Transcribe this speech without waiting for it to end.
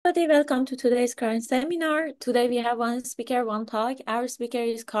Everybody, welcome to today's current seminar. Today we have one speaker, one talk. Our speaker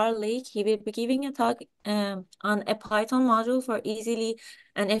is Leake. He will be giving a talk on a Python module for easily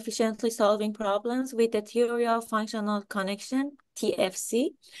and efficiently solving problems with the theory of functional connection,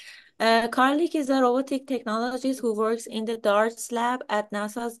 TFC. Leake is a robotic technologist who works in the DARTS lab at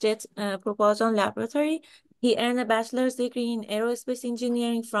NASA's Jet Propulsion Laboratory. He earned a bachelor's degree in aerospace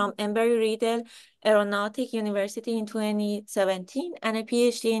engineering from Embry-Riddle Aeronautic University in 2017 and a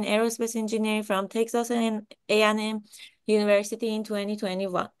PhD in aerospace engineering from Texas A&M University in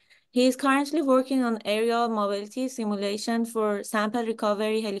 2021. He is currently working on aerial mobility simulation for sample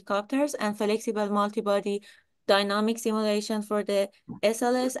recovery helicopters and flexible multi-body dynamic simulation for the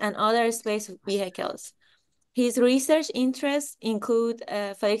SLS and other space vehicles. His research interests include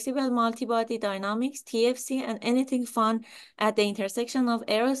flexible multi-body dynamics, TFC, and anything fun at the intersection of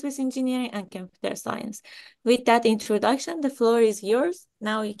aerospace engineering and computer science. With that introduction, the floor is yours.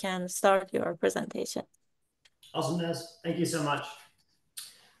 Now you can start your presentation. Awesome, Naz. Thank you so much.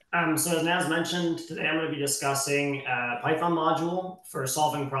 So as Naz mentioned, today I'm going to be discussing a Python module for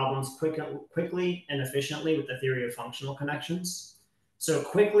solving problems quickly and efficiently with the theory of functional connections. So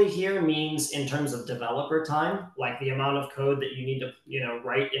quickly here means in terms of developer time, like the amount of code that you need to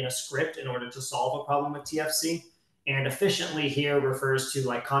write in a script in order to solve a problem with TFC. And efficiently here refers to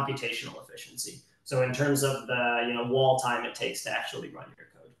like computational efficiency. So in terms of the wall time it takes to actually run your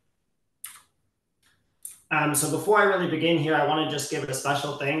code. So before I really begin here, I want to just give a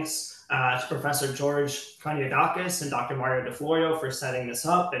special thanks to Professor George Kaniadakis and Dr. Mario DeFlorio for setting this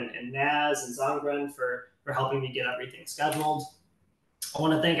up, and Naz and Zangren for helping me get everything scheduled. I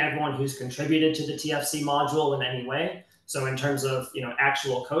want to thank everyone who's contributed to the TFC module in any way. So in terms of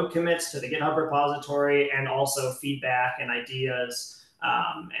actual code commits to the GitHub repository, and also feedback and ideas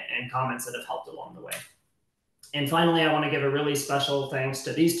and comments that have helped along the way. And finally, I want to give a really special thanks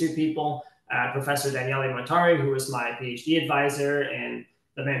to these two people, Professor Daniele Montari, who was my PhD advisor and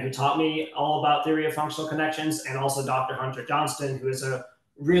the man who taught me all about theory of functional connections, and also Dr. Hunter Johnston, who is a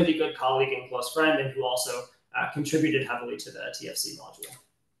really good colleague and close friend, and who also contributed heavily to the TFC module.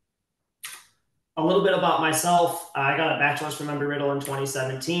 A little bit about myself. I got a bachelor's from Embry-Riddle in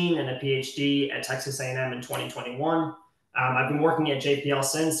 2017 and a PhD at Texas A&M in 2021. I've been working at JPL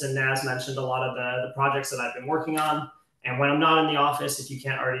since, and Naz mentioned a lot of the projects that I've been working on. And when I'm not in the office, if you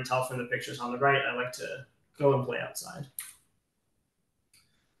can't already tell from the pictures on the right, I like to go and play outside.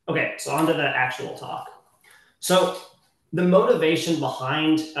 Okay, so on to the actual talk. So the motivation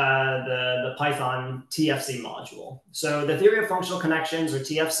behind the Python TFC module. So the theory of functional connections, or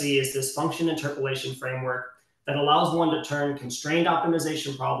TFC, is this function interpolation framework that allows one to turn constrained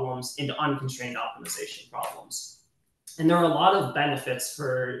optimization problems into unconstrained optimization problems. And there are a lot of benefits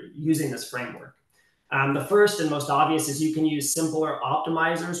for using this framework. The first and most obvious is you can use simpler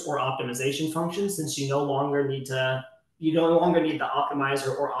optimizers or optimization functions, since you no longer need the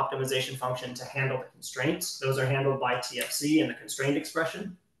optimizer or optimization function to handle the constraints. Those are handled by TFC and the constraint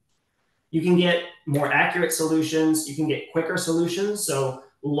expression. You can get more accurate solutions. You can get quicker solutions, so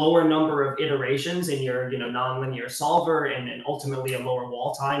lower number of iterations in your nonlinear solver, and then ultimately a lower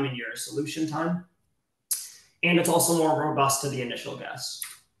wall time in your solution time. And it's also more robust to the initial guess.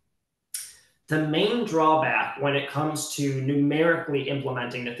 The main drawback when it comes to numerically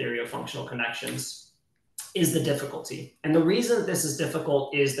implementing the theory of functional connections is the difficulty. And the reason this is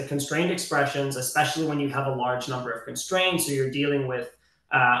difficult is the constrained expressions, especially when you have a large number of constraints, or you're dealing with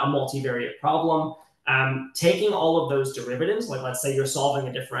a multivariate problem. Taking all of those derivatives, like let's say you're solving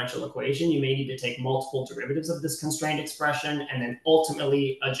a differential equation, you may need to take multiple derivatives of this constrained expression, and then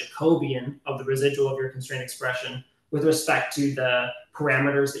ultimately a Jacobian of the residual of your constrained expression with respect to the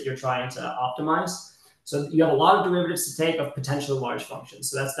parameters that you're trying to optimize. So you have a lot of derivatives to take of potentially large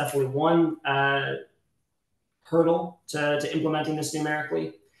functions. So that's definitely one hurdle to implementing this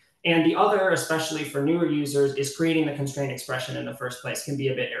numerically. And the other, especially for newer users, is creating the constraint expression in the first place can be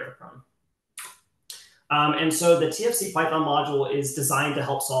a bit error prone. And so the TFC Python module is designed to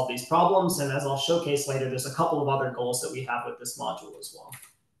help solve these problems. And as I'll showcase later, there's a couple of other goals that we have with this module as well.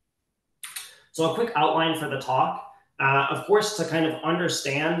 So a quick outline for the talk. Of course, to kind of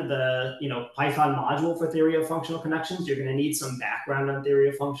understand the Python module for theory of functional connections, you're going to need some background on theory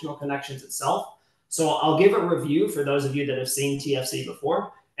of functional connections itself. So I'll give a review for those of you that have seen TFC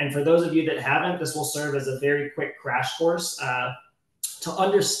before. And for those of you that haven't, this will serve as a very quick crash course to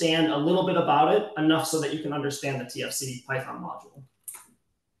understand a little bit about it, enough so that you can understand the TFC Python module.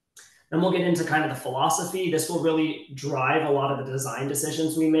 Then we'll get into kind of the philosophy. This will really drive a lot of the design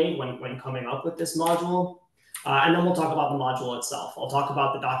decisions we made when coming up with this module. And then we'll talk about the module itself. I'll talk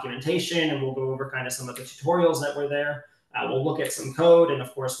about the documentation, and we'll go over kind of some of the tutorials that were there. We'll look at some code, and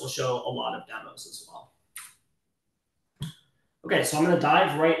of course, we'll show a lot of demos as well. Okay, so I'm going to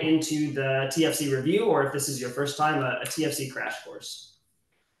dive right into the TFC review, or if this is your first time, a TFC crash course.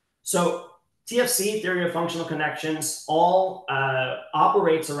 So TFC, theory of functional connections, all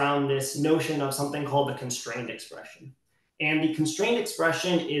operates around this notion of something called the constrained expression. And the constrained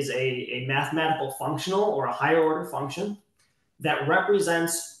expression is a mathematical functional or a higher order function that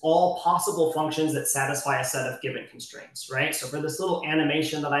represents all possible functions that satisfy a set of given constraints, right? So for this little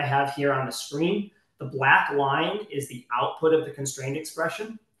animation that I have here on the screen, the black line is the output of the constrained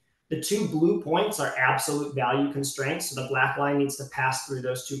expression. The two blue points are absolute value constraints. So the black line needs to pass through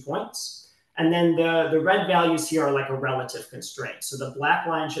those 2 points. And then the red values here are like a relative constraint. So the black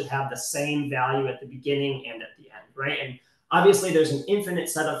line should have the same value at the beginning and at the end, right? And obviously there's an infinite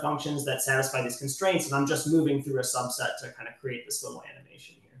set of functions that satisfy these constraints, and I'm just moving through a subset to kind of create this little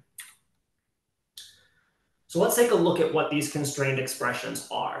animation here. So let's take a look at what these constrained expressions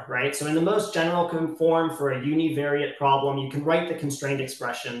are, right? So in the most general form for a univariate problem, you can write the constrained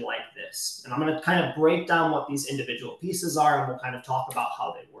expression like this. And I'm going to kind of break down what these individual pieces are, and we'll kind of talk about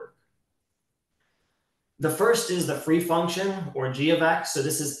how they work. The first is the free function, or g of x. So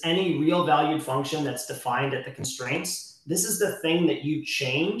this is any real valued function that's defined at the constraints. This is the thing that you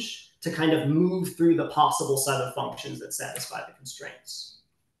change to kind of move through the possible set of functions that satisfy the constraints.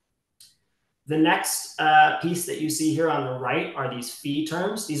 The next piece that you see here on the right are these phi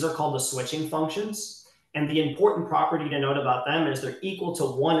terms. These are called the switching functions. And the important property to note about them is they're equal to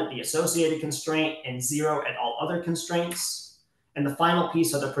 1 at the associated constraint and 0 at all other constraints. And the final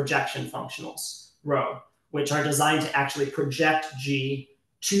piece are the projection functionals, rho, which are designed to actually project g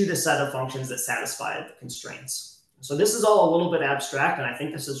to the set of functions that satisfy the constraints. So this is all a little bit abstract, and I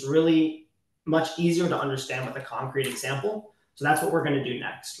think this is really much easier to understand with a concrete example. So that's what we're going to do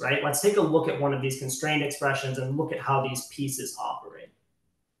next, right? Let's take a look at one of these constrained expressions and look at how these pieces operate.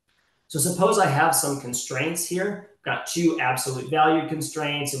 So suppose I have some constraints here. I've got 2 absolute valued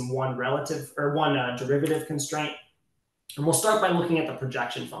constraints and one derivative constraint. And we'll start by looking at the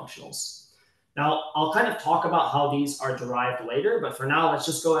projection functionals. Now, I'll kind of talk about how these are derived later, but for now, let's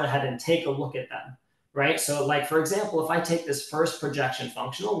just go ahead and take a look at them, right? So like, for example, if I take this first projection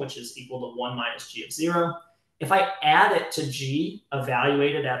functional, which is equal to 1 minus g of 0, if I add it to g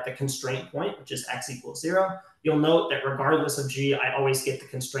evaluated at the constraint point, which is x equals 0, you'll note that regardless of g, I always get the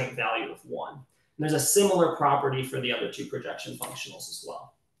constraint value of 1. And there's a similar property for the other 2 projection functionals as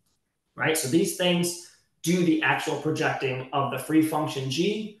well, right? So these things do the actual projecting of the free function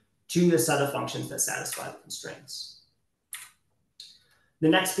g to the set of functions that satisfy the constraints. The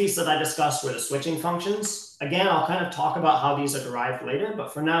next piece that I discussed were the switching functions. Again, I'll kind of talk about how these are derived later,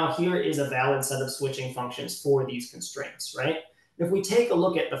 but for now, here is a valid set of switching functions for these constraints, right? If we take a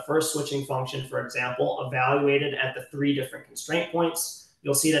look at the first switching function, for example, evaluated at the 3 different constraint points,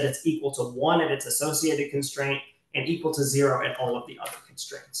 you'll see that it's equal to 1 at its associated constraint and equal to 0 at all of the other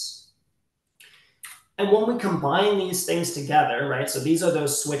constraints. And when we combine these things together, right, so these are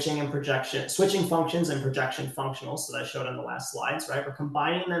those switching functions and projection functionals that I showed on the last slides, right? We're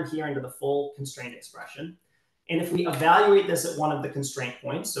combining them here into the full constraint expression. And if we evaluate this at one of the constraint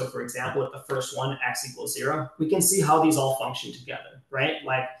points, so for example, at the first one, x equals 0, we can see how these all function together, right?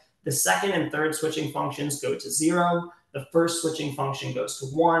 Like the second and third switching functions go to 0, the first switching function goes to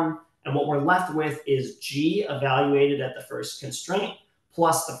 1, and what we're left with is g evaluated at the first constraint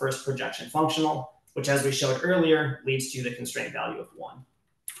plus the first projection functional, which as we showed earlier, leads to the constraint value of 1.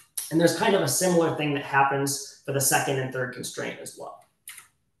 And there's kind of a similar thing that happens for the second and third constraint as well.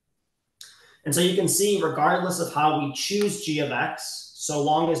 And so you can see, regardless of how we choose g of x, so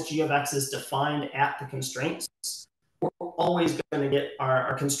long as g of x is defined at the constraints, we're always going to get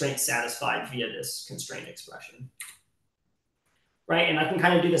our constraint satisfied via this constraint expression. Right? And I can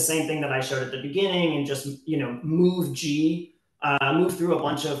kind of do the same thing that I showed at the beginning and just, move through a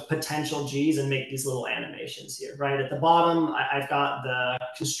bunch of potential g's and make these little animations here, right? At the bottom, I've got the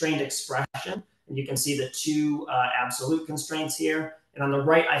constrained expression, and you can see the 2 absolute constraints here. And on the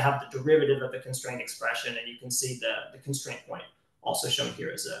right, I have the derivative of the constraint expression, and you can see the constraint point also shown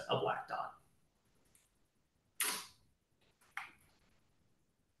here as a black dot.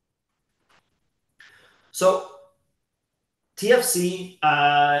 So TFC.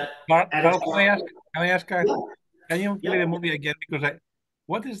 Carl, can I ask? Yeah. Can you play the movie again? Because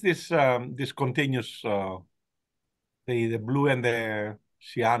what is this continuous, the blue and the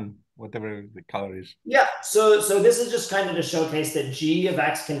cyan, whatever the color is? Yeah, so this is just kind of to showcase that g of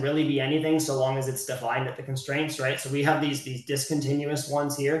x can really be anything so long as it's defined at the constraints, right? So we have these discontinuous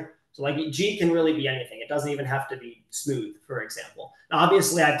ones here. So like G can really be anything. It doesn't even have to be smooth, for example. Now,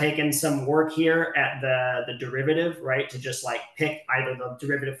 obviously, I've taken some work here at the derivative, right, to just like pick either the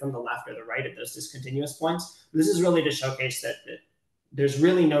derivative from the left or the right at those discontinuous points. This is really to showcase that there's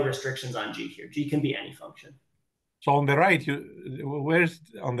really no restrictions on G here. G can be any function. So on the right, where's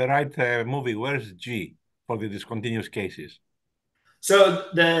on the right movie? Where's G for the discontinuous cases? So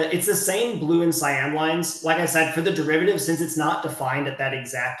it's the same blue and cyan lines. Like I said, for the derivative, since it's not defined at that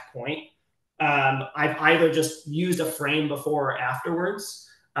exact point, I've either just used a frame before or afterwards,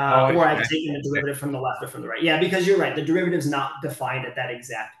 or I've taken a derivative from the left or from the right. Yeah, because you're right. The derivative's not defined at that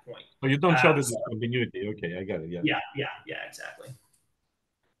exact point. So you don't show the discontinuity. Okay, I got it. Yeah. Yeah, exactly.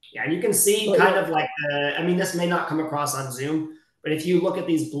 Yeah, and you can see kind of like I mean, this may not come across on Zoom, but if you look at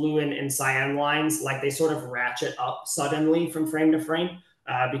these blue and cyan lines, like they sort of ratchet up suddenly from frame to frame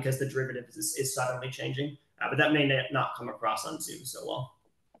because the derivative is suddenly changing. But that may not come across on Zoom so well.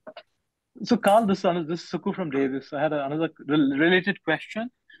 So Carl, this is Suku from Davis. I had another related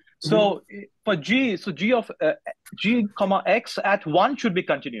question. So for G, so G of G comma X at 1 should be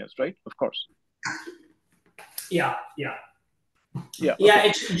continuous, right? Of course. Yeah.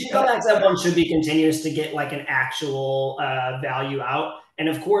 Okay. G comma X at 1 should be continuous to get like an actual value out. And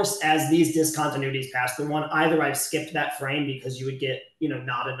of course, as these discontinuities pass through one, either I've skipped that frame because you would get,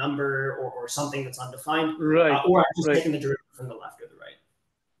 not a number or something that's undefined, right? Or I've just taken the derivative from the left or the right.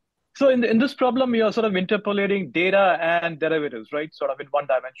 So in this problem, you're sort of interpolating data and derivatives, right? Sort of in one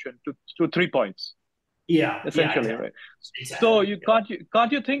dimension to 3 points. Yeah, essentially, exactly. right? Exactly. So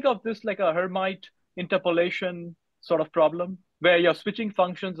can't you think of this like a Hermite interpolation sort of problem where your switching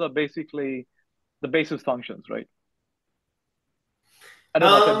functions are basically the basis functions, right? I don't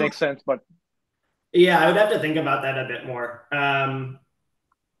know if that makes sense, but yeah, I would have to think about that a bit more. I'm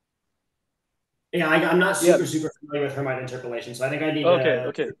not super familiar with Hermite interpolation, so I think I need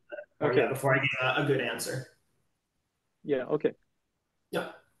to before I get a good answer. Yeah. Okay. Yeah.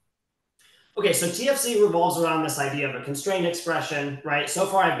 Okay, so TFC revolves around this idea of a constraint expression, right? So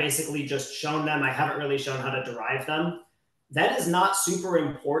far, I've basically just shown them. I haven't really shown how to derive them. That is not super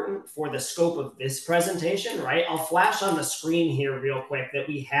important for the scope of this presentation, right? I'll flash on the screen here real quick that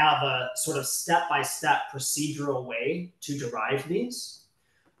we have a sort of step-by-step procedural way to derive these.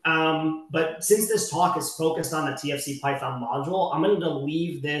 But since this talk is focused on the TFC Python module, I'm going to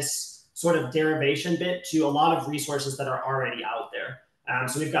leave this sort of derivation bit to a lot of resources that are already out there.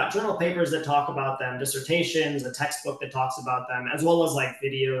 So we've got journal papers that talk about them, dissertations, a textbook that talks about them, as well as like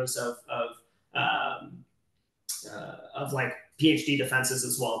videos of like PhD defenses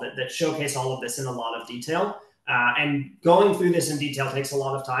as well that showcase all of this in a lot of detail. And going through this in detail takes a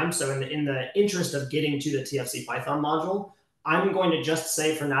lot of time. So in the interest of getting to the TFC Python module, I'm going to just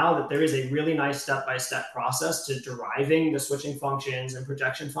say for now that there is a really nice step-by-step process to deriving the switching functions and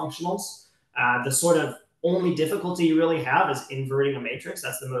projection functionals. The sort of only difficulty you really have is inverting a matrix.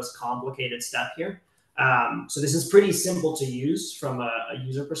 That's the most complicated step here. So this is pretty simple to use from a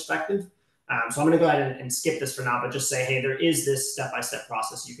user perspective. So I'm going to go ahead and skip this for now, but just say, hey, there is this step-by-step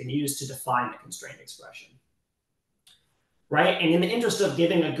process you can use to define the constraint expression. Right? And in the interest of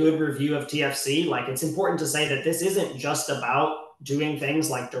giving a good review of TFC, like it's important to say that this isn't just about doing things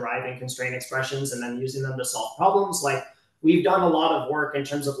like deriving constraint expressions and then using them to solve problems. Like we've done a lot of work in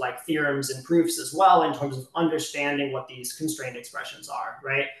terms of like theorems and proofs as well, in terms of understanding what these constraint expressions are,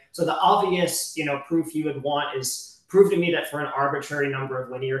 right? So the obvious, proof you would want is prove to me that for an arbitrary number of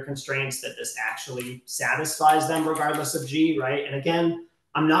linear constraints that this actually satisfies them regardless of G, right? And again,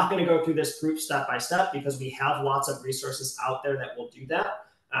 I'm not going to go through this proof step by step because we have lots of resources out there that will do that.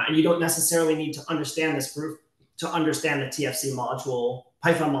 And you don't necessarily need to understand this proof to understand the TFC module,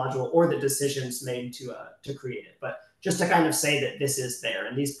 Python module, or the decisions made to create it. But just to kind of say that this is there.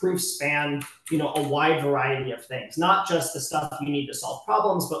 And these proofs span, a wide variety of things, not just the stuff you need to solve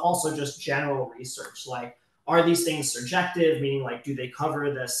problems, but also just general research. Like, are these things surjective, meaning like, do they cover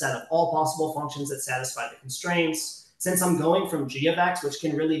the set of all possible functions that satisfy the constraints? Since I'm going from G of X, which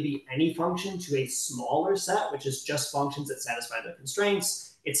can really be any function, to a smaller set, which is just functions that satisfy the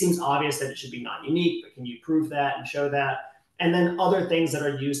constraints, it seems obvious that it should be non-unique, but can you prove that and show that? And then other things that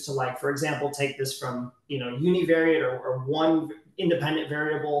are used to, like, for example, take this from, univariate or one independent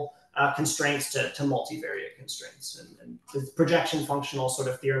variable constraints to multivariate constraints. And the projection functional sort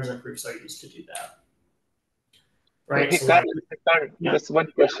of theorems and proofs are used to do that. Right. Hey, So just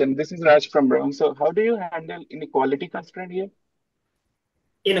one question. This is Raj from Brown. So how do you handle inequality constraint here?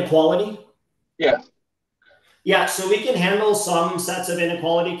 Inequality? Yeah. Yeah, so we can handle some sets of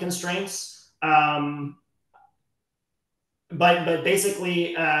inequality constraints. But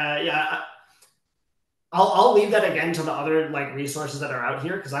basically, I'll leave that again to the other like resources that are out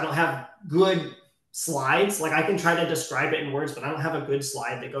here, because I don't have good slides. Like I can try to describe it in words, but I don't have a good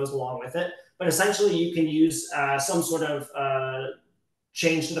slide that goes along with it. But essentially you can use some sort of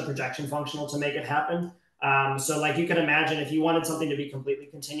change to the projection functional to make it happen. So like you can imagine if you wanted something to be completely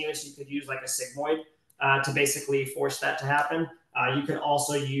continuous, you could use like a sigmoid to basically force that to happen. You could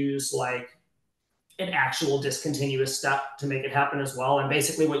also use like an actual discontinuous step to make it happen as well. And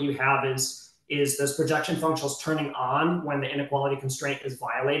basically what you have is those projection functionals turning on when the inequality constraint is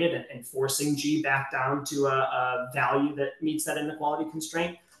violated and forcing G back down to a value that meets that inequality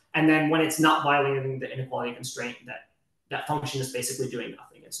constraint. And then when it's not violating the inequality constraint, that function is basically doing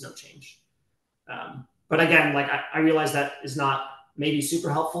nothing. It's no change. But again, like I realize that is not maybe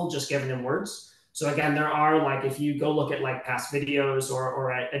super helpful just given in words. So again, there are like, if you go look at like past videos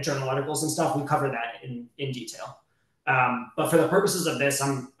or at journal articles and stuff, we cover that in detail. But for the purposes of this,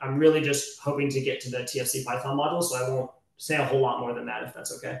 I'm really just hoping to get to the TFC Python module, so I won't say a whole lot more than that, if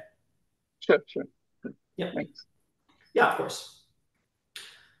that's okay. Sure. Yeah. Thanks. Yeah, of course.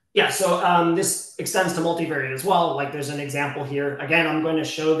 Yeah, so this extends to multivariate as well. Like there's an example here. Again, I'm going to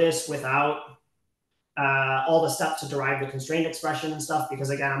show this without all the steps to derive the constraint expression and stuff, because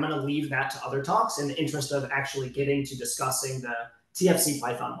again, I'm going to leave that to other talks in the interest of actually getting to discussing the TFC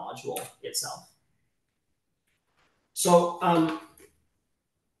Python module itself. So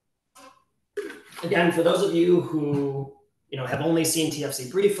again, for those of you who have only seen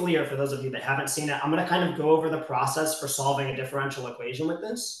TFC briefly, or for those of you that haven't seen it, I'm going to kind of go over the process for solving a differential equation with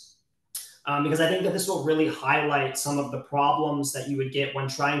this, because I think that this will really highlight some of the problems that you would get when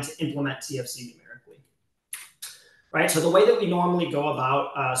trying to implement TFC numerically. Right, so the way that we normally go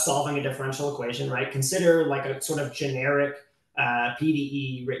about solving a differential equation, right, consider like a sort of generic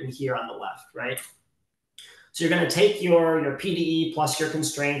PDE written here on the left, right? So you're going to take your PDE plus your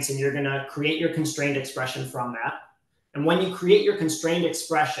constraints, and you're going to create your constraint expression from that. And when you create your constraint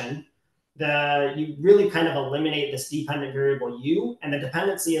expression, you really kind of eliminate this dependent variable u, and the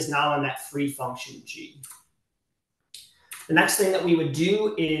dependency is now on that free function g. The next thing that we would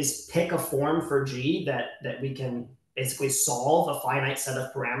do is pick a form for g that we can basically solve a finite set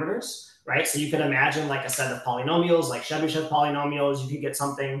of parameters, right? So you can imagine like a set of polynomials, like Chebyshev polynomials. You could get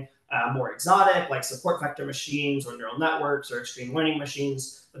something more exotic, like support vector machines or neural networks or extreme learning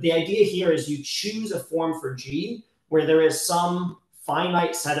machines. But the idea here is you choose a form for g where there is some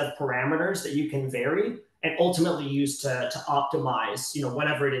finite set of parameters that you can vary and ultimately use to optimize,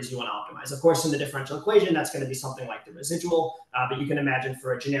 whatever it is you want to optimize. Of course, in the differential equation, that's going to be something like the residual, but you can imagine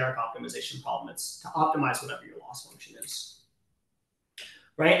for a generic optimization problem, it's to optimize whatever your loss function is.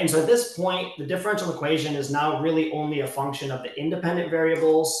 Right, and so at this point, the differential equation is now really only a function of the independent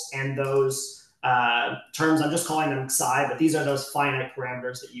variables and those terms. I'm just calling them psi, but these are those finite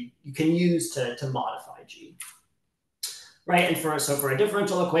parameters that you can use to modify g. Right, and so for a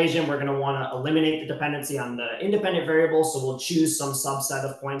differential equation, we're going to want to eliminate the dependency on the independent variables. So we'll choose some subset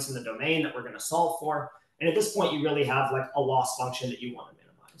of points in the domain that we're going to solve for. And at this point, you really have like a loss function that you want to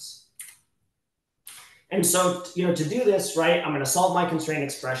minimize. And so, to do this, right, I'm going to solve my constraint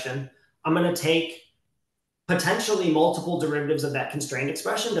expression. I'm going to take potentially multiple derivatives of that constraint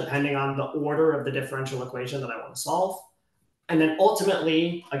expression, depending on the order of the differential equation that I want to solve. And then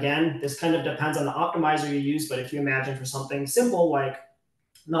ultimately, again, this kind of depends on the optimizer you use, but if you imagine for something simple like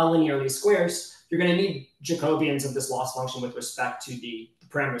nonlinear least squares, you're going to need Jacobians of this loss function with respect to the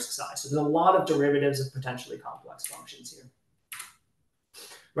parameters psi. So there's a lot of derivatives of potentially complex functions here.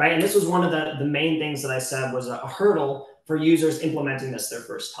 Right, and this was one of the main things that I said was a hurdle for users implementing this their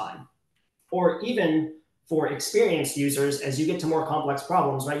first time. Or even for experienced users, as you get to more complex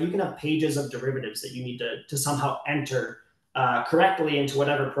problems, right, you can have pages of derivatives that you need to somehow enter correctly into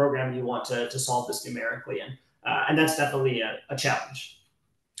whatever program you want to solve this numerically in. And that's definitely a challenge.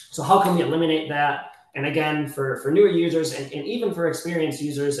 So how can we eliminate that? And again, for newer users and even for experienced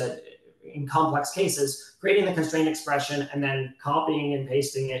users in complex cases, creating the constraint expression and then copying and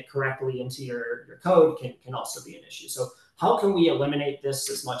pasting it correctly into your code can also be an issue. So how can we eliminate this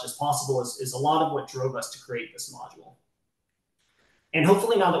as much as possible is a lot of what drove us to create this module. And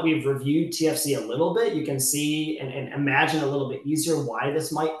hopefully now that we've reviewed TFC a little bit, you can see and imagine a little bit easier why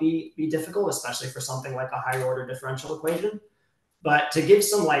this might be difficult, especially for something like a higher order differential equation. But to give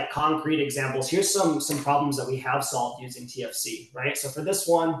some like concrete examples, here's some problems that we have solved using TFC, right? So for this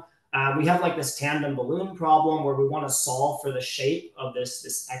one, we have like this tandem balloon problem where we want to solve for the shape of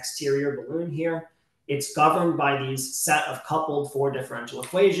this exterior balloon here. It's governed by these set of coupled four differential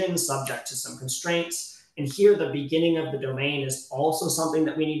equations subject to some constraints. And here, the beginning of the domain is also something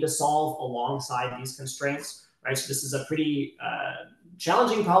that we need to solve alongside these constraints, right? So this is a pretty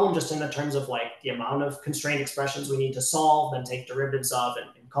challenging problem just in the terms of like the amount of constrained expressions we need to solve, then take derivatives of and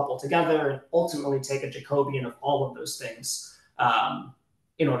couple together, and ultimately take a Jacobian of all of those things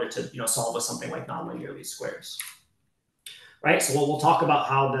in order to solve with something like nonlinear least squares. Right, so we'll talk about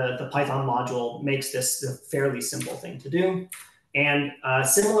how the Python module makes this a fairly simple thing to do. And a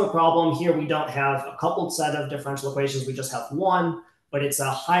similar problem here, we don't have a coupled set of differential equations, we just have one, but it's a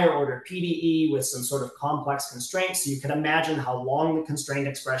higher order PDE with some sort of complex constraints. So you can imagine how long the constrained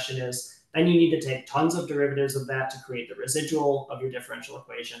expression is. Then you need to take tons of derivatives of that to create the residual of your differential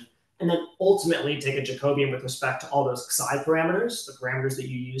equation. And then ultimately take a Jacobian with respect to all those psi parameters, the parameters that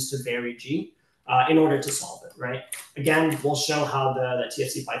you use to vary G, in order to solve it, right? Again, we'll show how the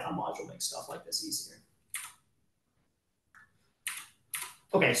TFC Python module makes stuff like this easier.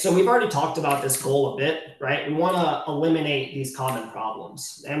 Okay, so we've already talked about this goal a bit, right? We want to eliminate these common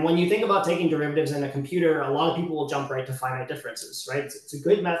problems. And when you think about taking derivatives in a computer, a lot of people will jump right to finite differences, right? It's a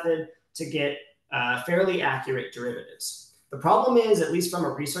good method to get fairly accurate derivatives. The problem is, at least from a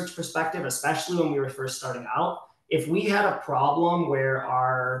research perspective, especially when we were first starting out, if we had a problem where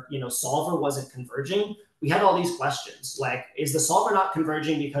our solver wasn't converging, we had all these questions like, is the solver not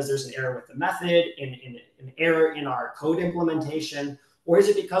converging because there's an error with the method, an error in our code implementation, or is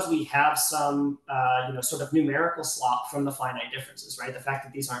it because we have some sort of numerical slop from the finite differences, right? The fact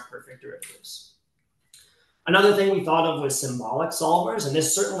that these aren't perfect derivatives. Another thing we thought of was symbolic solvers, and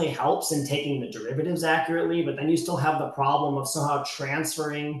this certainly helps in taking the derivatives accurately, but then you still have the problem of somehow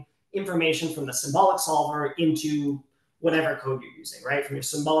transferring information from the symbolic solver into whatever code you're using, right? From your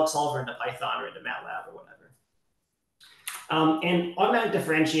symbolic solver into Python or into MATLAB or whatever. And automatic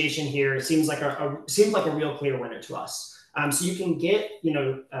differentiation here seems like a real clear winner to us. So you can get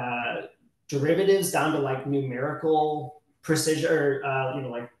derivatives down to like numerical precision, or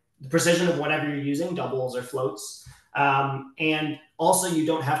like the precision of whatever you're using, doubles or floats. And also you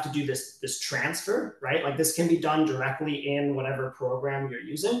don't have to do this transfer, right? Like this can be done directly in whatever program you're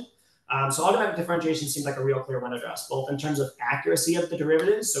using. So automatic differentiation seems like a real clear winner to us, both in terms of accuracy of the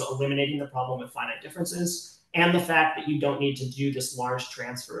derivatives, so eliminating the problem with finite differences, and the fact that you don't need to do this large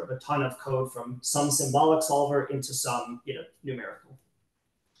transfer of a ton of code from some symbolic solver into some numerical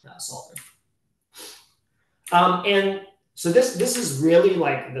solver. And so this is really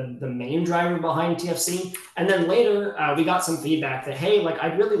like the main driver behind TFC. And then later we got some feedback that, hey, like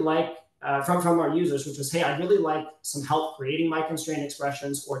I'd really like, from our users, which was, hey, I'd really like some help creating my constraint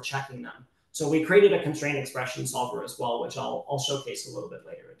expressions or checking them. So we created a constraint expression solver as well, which I'll showcase a little bit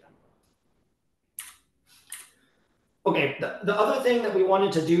later again. Okay, the other thing that we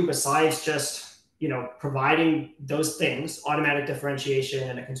wanted to do besides just providing those things, automatic differentiation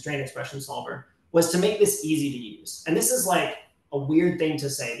and a constraint expression solver, was to make this easy to use. And this is like a weird thing to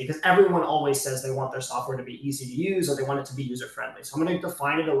say because everyone always says they want their software to be easy to use or they want it to be user-friendly. So I'm going to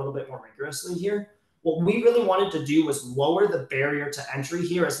define it a little bit more rigorously here. What we really wanted to do was lower the barrier to entry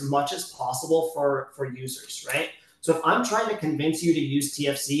here as much as possible for users, right? So if I'm trying to convince you to use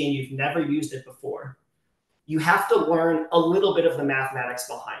TFC and you've never used it before, you have to learn a little bit of the mathematics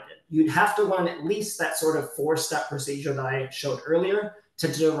behind it. You'd have to learn at least that sort of 4-step procedure that I showed earlier to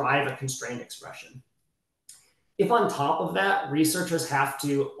derive a constraint expression. If on top of that, researchers have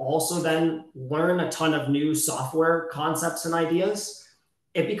to also then learn a ton of new software concepts and ideas,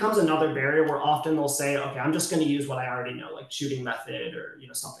 it becomes another barrier where often they'll say, okay, I'm just going to use what I already know, like shooting method or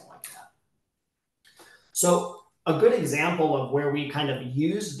something like that. So a good example of where we kind of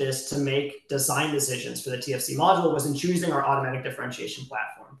used this to make design decisions for the TFC module was in choosing our automatic differentiation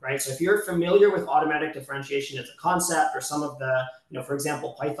platform, right? So if you're familiar with automatic differentiation as a concept or some of the, for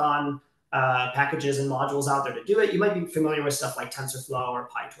example, Python packages and modules out there to do it, you might be familiar with stuff like TensorFlow or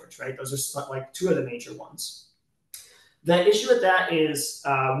PyTorch, right? Those are like two of the major ones. The issue with that is,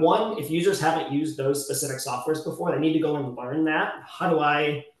 one, if users haven't used those specific softwares before, they need to go and learn that. How do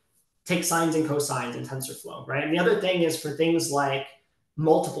I take sines and cosines in TensorFlow, right? And the other thing is for things like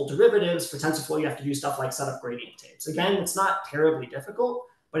multiple derivatives, for TensorFlow, you have to do stuff like set up gradient tapes. Again, it's not terribly difficult,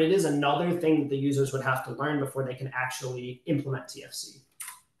 but it is another thing that the users would have to learn before they can actually implement TFC.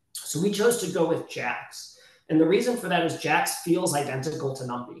 So we chose to go with JAX. And the reason for that is JAX feels identical to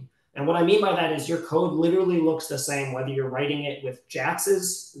NumPy. And what I mean by that is your code literally looks the same, whether you're writing it with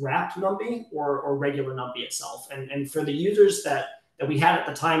JAX's wrapped NumPy or regular NumPy itself. And for the users that we had at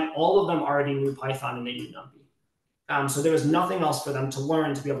the time, all of them already knew Python and they knew NumPy. So there was nothing else for them to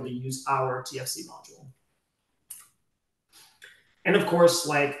learn to be able to use our TFC module. And of course,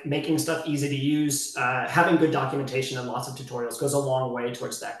 like making stuff easy to use, having good documentation and lots of tutorials goes a long way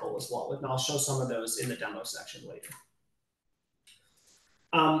towards that goal as well. And I'll show some of those in the demo section later.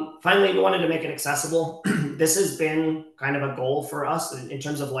 Finally, we wanted to make it accessible. This has been kind of a goal for us in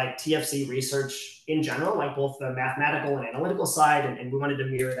terms of like TFC research in general, like both the mathematical and analytical side, and we wanted to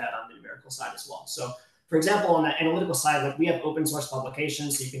mirror that on the numerical side as well. So for example, on the analytical side, like we have open source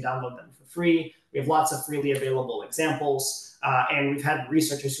publications, so you can download them for free. We have lots of freely available examples, and we've had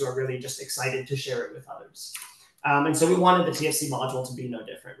researchers who are really just excited to share it with others. And so we wanted the TFC module to be no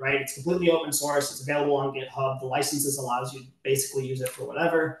different, right? It's completely open source. It's available on GitHub. The licenses allows you to basically use it for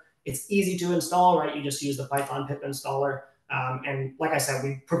whatever. It's easy to install, right? You just use the Python pip installer. And like I said,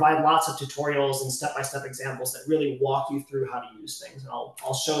 we provide lots of tutorials and step-by-step examples that really walk you through how to use things. And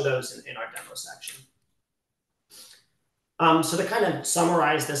I'll show those in our demo section. So to kind of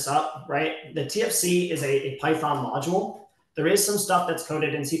summarize this up, right? The TFC is a Python module. There is some stuff that's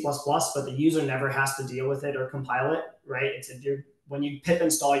coded in C++, but the user never has to deal with it or compile it, right? When you pip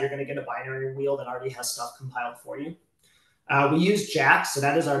install, you're going to get a binary wheel that already has stuff compiled for you. We use JAX, so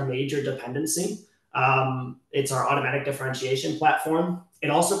that is our major dependency. It's our automatic differentiation platform. It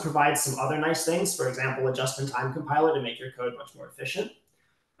also provides some other nice things, for example, a just-in-time compiler to make your code much more efficient.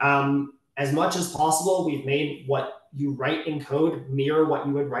 As much as possible, we've made what you write in code mirror what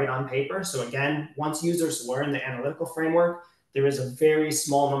you would write on paper. So again, once users learn the analytical framework, there is a very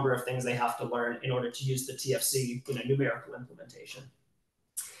small number of things they have to learn in order to use the TFC in a numerical implementation.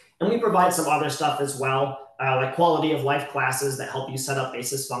 And we provide some other stuff as well, like quality of life classes that help you set up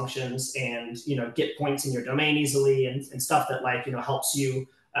basis functions and get points in your domain easily, and stuff that helps you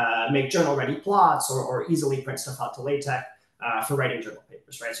make journal-ready plots or easily print stuff out to LaTeX for writing journal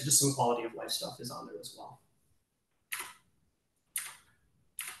papers, right? So just some quality of life stuff is on there as well.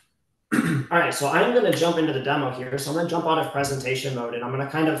 All right, so I'm going to jump into the demo here. So I'm going to jump out of presentation mode, and I'm going to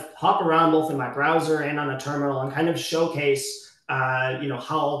kind of hop around both in my browser and on a terminal and kind of showcase, how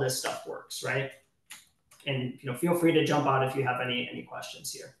all this stuff works, right? And feel free to jump out if you have any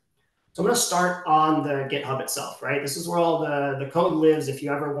questions here. So I'm going to start on the GitHub itself, right? This is where all the code lives. If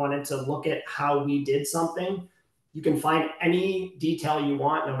you ever wanted to look at how we did something, you can find any detail you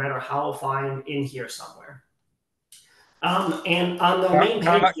want, no matter how fine, in here somewhere. And on the main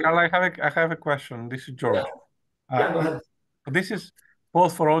page, Carl, I have a question. This is George. Yeah, go ahead. This is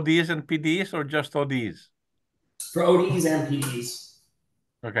both for ODEs and PDEs, or just ODEs? For ODEs and PDEs.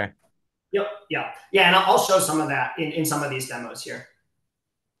 Okay. Yep. Yeah. And I'll show some of that in some of these demos here.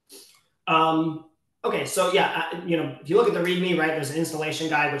 Okay. So yeah, if you look at the README, right, there's an installation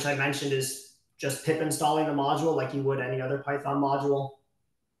guide, which I mentioned is just pip installing the module like you would any other Python module.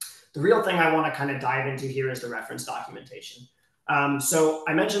 The real thing I want to kind of dive into here is the reference documentation. So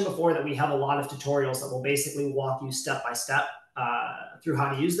I mentioned before that we have a lot of tutorials that will basically walk you step by step through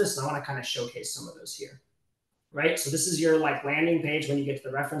how to use this. And I want to kind of showcase some of those here, right? So this is your landing page when you get to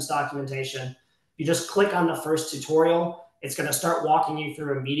the reference documentation. You just click on the first tutorial. It's going to start walking you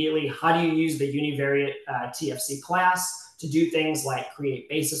through immediately how do you use the univariate TFC class to do things like create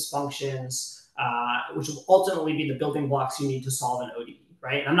basis functions, which will ultimately be the building blocks you need to solve an ODE.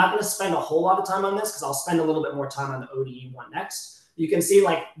 Right? And I'm not going to spend a whole lot of time on this because I'll spend a little bit more time on the ODE one next. You can see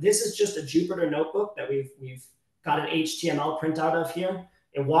this is just a Jupyter notebook that we've got an HTML printout of here.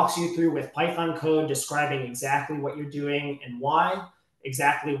 It walks you through with Python code describing exactly what you're doing and why,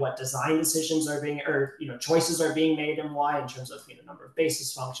 exactly what design decisions are being, or choices are being made and why in terms of number of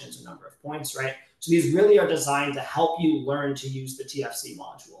basis functions or number of points, right? So these really are designed to help you learn to use the TFC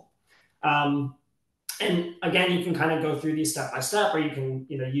module. And again, you can kind of go through these step by step, or you can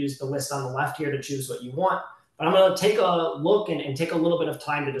use the list on the left here to choose what you want. But I'm going to take a look and take a little bit of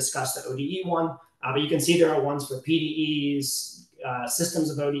time to discuss the ODE one. But you can see there are ones for PDEs, systems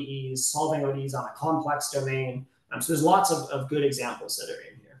of ODEs, solving ODEs on a complex domain. So there's lots of good examples that are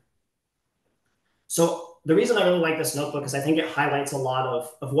in here. So the reason I really like this notebook is I think it highlights a lot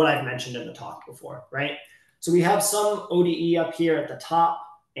of what I've mentioned in the talk before, right? So we have some ODE up here at the top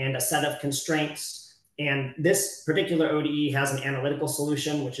and a set of constraints. And this particular ODE has an analytical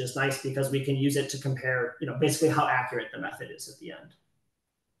solution, which is nice because we can use it to compare, basically how accurate the method is at the end.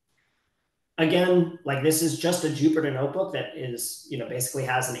 Again, this is just a Jupyter notebook that is, basically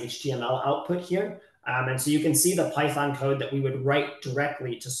has an HTML output here. And so you can see the Python code that we would write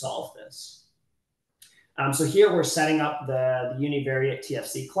directly to solve this. So here we're setting up the univariate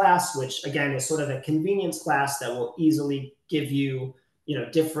TFC class, which again is sort of a convenience class that will easily give you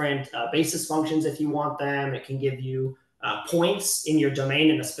different basis functions if you want them. It can give you points in your domain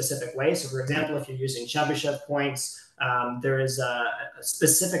in a specific way. So for example, if you're using Chebyshev points, there is a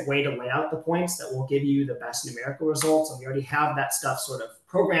specific way to lay out the points that will give you the best numerical results. And we already have that stuff sort of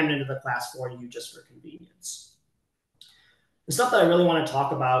programmed into the class for you just for convenience. the stuff that I really want to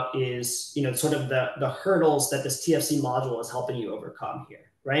talk about is, sort of the hurdles that this TFC module is helping you overcome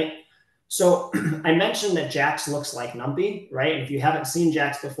here, right? So I mentioned that JAX looks like NumPy, right? And if you haven't seen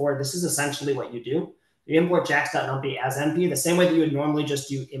JAX before, this is essentially what you do. You import jax.numpy as NP, the same way that you would normally just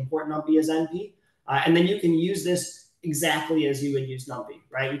do import NumPy as NP. And then you can use this exactly as you would use NumPy,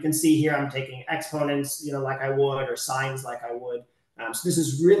 right? You can see here I'm taking exponents, like I would, or sines like I would. So this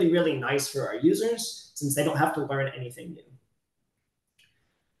is really, really nice for our users since they don't have to learn anything new.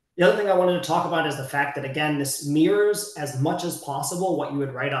 The other thing I wanted to talk about is the fact that, again, this mirrors as much as possible what you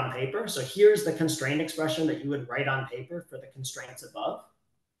would write on paper. So here's the constraint expression that you would write on paper for the constraints above.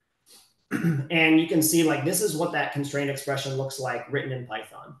 And you can see like this is what that constraint expression looks like written in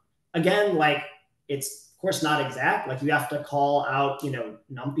Python. Again, like it's of course not exact. Like you have to call out,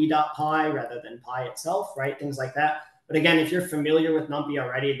 numpy.py rather than pi itself, right? Things like that. But again, if you're familiar with NumPy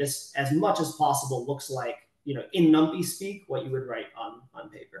already, this as much as possible looks like, in NumPy speak, what you would write on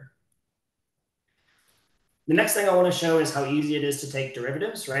paper. The next thing I want to show is how easy it is to take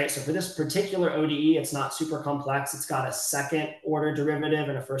derivatives, right? So for this particular ODE, it's not super complex. It's got a second order derivative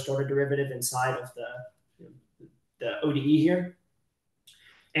and a first order derivative inside of the ODE here.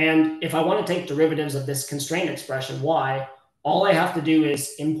 And if I want to take derivatives of this constraint expression, y, all I have to do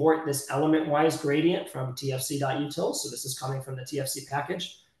is import this element-wise gradient from tfc.util. So this is coming from the TFC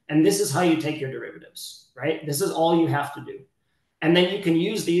package. And this is how you take your derivatives, right? This is all you have to do. And then you can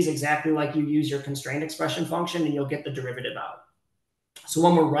use these exactly like you use your constraint expression function, and you'll get the derivative out. So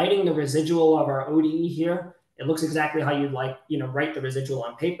when we're writing the residual of our ODE here, it looks exactly how you'd like, write the residual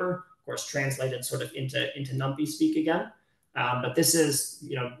on paper, of course, translated sort of into NumPy speak again. But this is,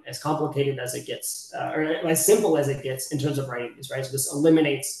 as complicated as it gets, or as simple as it gets in terms of writing these, right? So this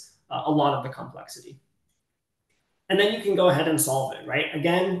eliminates a lot of the complexity. And then you can go ahead and solve it, right?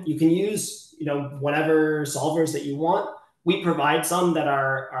 Again, you can use, whatever solvers that you want. We provide some that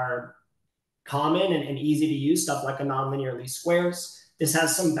are common and easy to use, stuff like a nonlinear least squares. This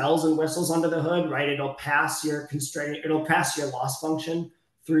has some bells and whistles under the hood, right? It'll pass your constraint, it'll pass your loss function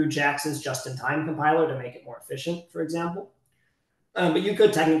through JAX's just-in-time compiler to make it more efficient, for example. But you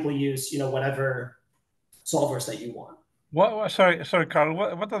could technically use, whatever solvers that you want. Sorry, Carl.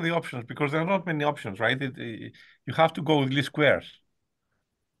 What are the options? Because there are not many options, right? You have to go with least squares.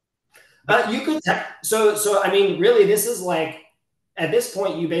 You could, so I mean, really, this is like, at this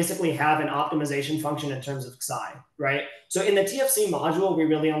point, you basically have an optimization function in terms of Xi, right? So in the TFC module, we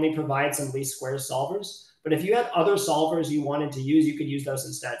really only provide some least squares solvers. But if you had other solvers you wanted to use, you could use those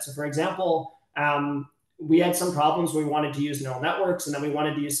instead. So for example, we had some problems where we wanted to use neural networks, and then we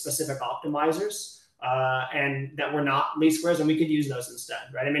wanted to use specific optimizers, and that were not least squares, and we could use those instead,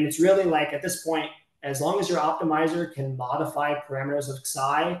 right? I mean, it's really like, at this point, as long as your optimizer can modify parameters of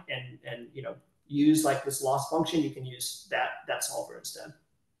Xi and use like this loss function, you can use that solver instead.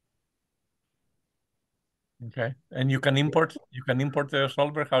 Okay, and you can import the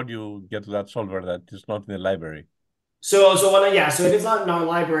solver. How do you get to that solver that is not in the library? So if it's not in our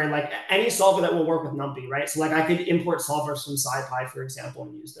library, like any solver that will work with NumPy, right? So like I could import solvers from SciPy, for example,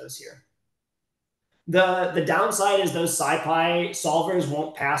 and use those here. The downside is those SciPy solvers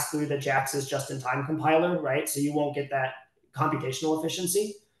won't pass through the JAX's just-in-time compiler, right? So you won't get that computational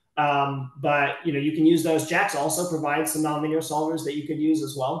efficiency. But you can use those. JAX also provides some nonlinear solvers that you could use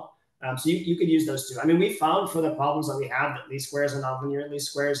as well. So you could use those too. I mean, we found for the problems that we have that least squares and nonlinear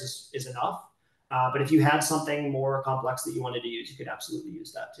least squares is enough. But if you had something more complex that you wanted to use, you could absolutely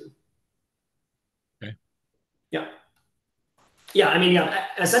use that too. Okay. Yeah. Yeah, I mean,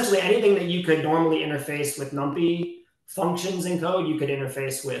 essentially anything that you could normally interface with NumPy functions in code, you could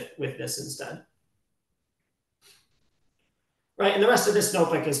interface with this instead. Right, and the rest of this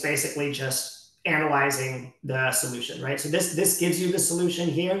notebook is basically just analyzing the solution, right? So this gives you the solution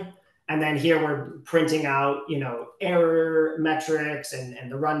here, and then here we're printing out, error metrics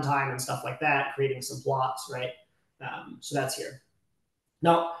and the runtime and stuff like that, creating some plots, right? So that's here.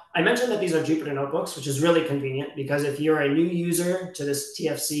 Now, I mentioned that these are Jupyter notebooks, which is really convenient because if you're a new user to this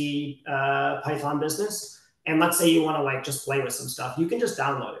TFC Python business, and let's say you want to like just play with some stuff, you can just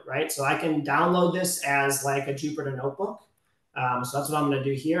download it, right? So I can download this as like a Jupyter notebook. So that's what I'm going to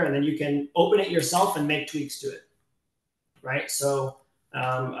do here. And then you can open it yourself and make tweaks to it, right? So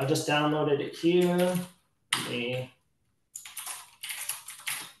I just downloaded it here. Let me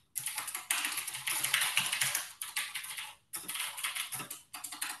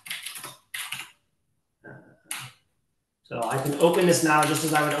So I can open this now just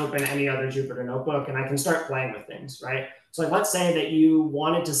as I would open any other Jupyter notebook, and I can start playing with things, right? So like, let's say that you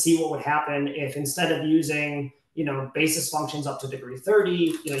wanted to see what would happen if instead of using, basis functions up to degree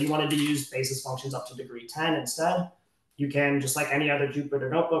 30, you wanted to use basis functions up to degree 10 instead. you can, just like any other Jupyter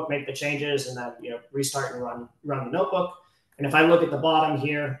notebook, make the changes and then restart and run the notebook. And if I look at the bottom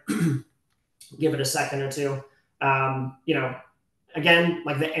here, give it a second or two, again,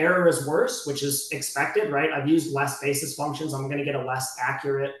 like the error is worse, which is expected, right? I've used less basis functions. I'm going to get a less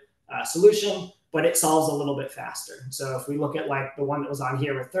accurate solution, but it solves a little bit faster. So if we look at like the one that was on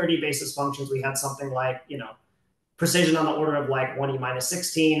here with 30 basis functions, we had something like, precision on the order of like 1e minus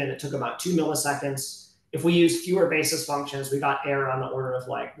 16, and it took about 2 milliseconds. If we use fewer basis functions, we got error on the order of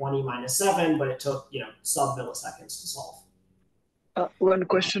like 1e minus 7, but it took, sub milliseconds to solve. One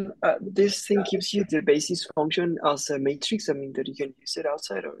question, this thing gives you the basis function as a matrix, I mean that you can use it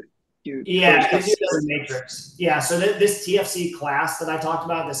outside, or you... Yeah, it gives you the matrix. Yeah, so this TFC class that I talked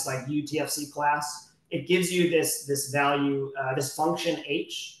about, this like UTFC class, it gives you this value, this function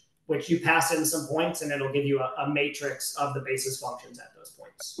h, which you pass in some points and it'll give you a matrix of the basis functions at those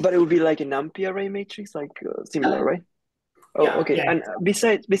points. But it would be like an NumPy array matrix, like similar, right? Oh, yeah, okay. Yeah. And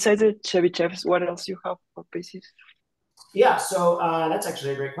besides the Chebyshevs, what else you have for basis? Yeah, so that's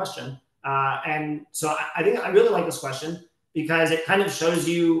actually a great question. And so I think I really like this question because it kind of shows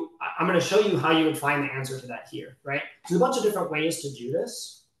you, I'm going to show you how you would find the answer to that here, right? So there's a bunch of different ways to do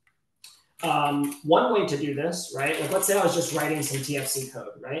this. One way to do this, right? Like let's say I was just writing some TFC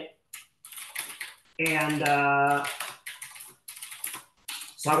code, right? And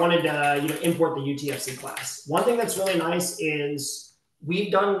so I wanted to import the UTFC class. One thing that's really nice is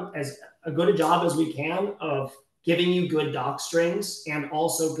we've done as a good a job as we can of giving you good doc strings and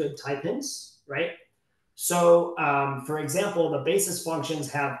also good type hints, right? So for example, the basis functions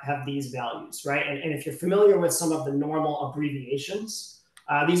have these values, right? And if you're familiar with some of the normal abbreviations,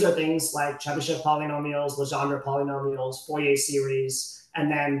 these are things like Chebyshev polynomials, Legendre polynomials, Fourier series, and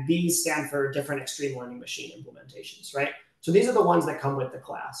then these stand for different extreme learning machine implementations, right? So these are the ones that come with the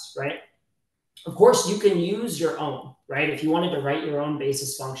class, right? Of course, you can use your own, right? If you wanted to write your own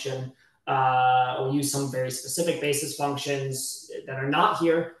basis function, or use some very specific basis functions that are not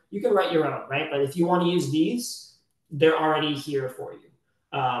here, you can write your own, right? But if you want to use these, they're already here for you.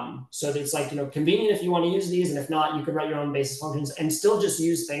 So it's like, convenient if you want to use these, and if not, you could write your own basis functions and still just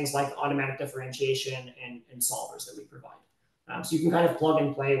use things like automatic differentiation and solvers that we provide. So you can kind of plug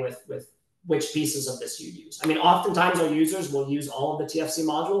and play with which pieces of this you use. I mean, oftentimes our users will use all of the TFC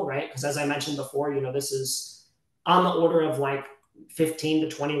module, right? Because as I mentioned before, this is on the order of like 15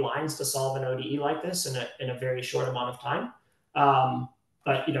 to 20 lines to solve an ODE like this in a very short amount of time.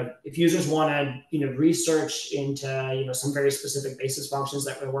 But if users want to research into some very specific basis functions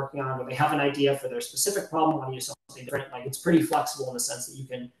that we're working on, or they have an idea for their specific problem, want to use something different, like it's pretty flexible in the sense that you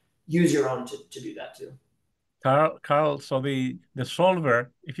can use your own to do that too. Carl, so the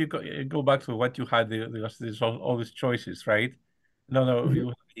solver, if you go back to what you had, there's all these choices, right? No, you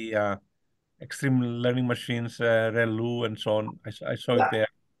have the extreme learning machines, ReLU, and so on. I saw it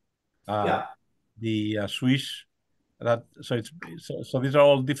there. The Swiss. So these are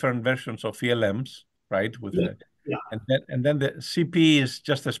all different versions of ELMs, right? With and then the CP is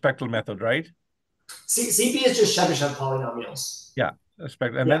just a spectral method, right? CP is just Chebyshev polynomials. Yeah,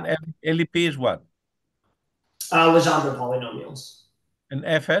 and then LEP is what? Legendre polynomials. And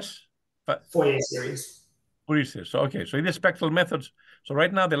FS? Fourier series. Fourier series. So okay, so either spectral methods. So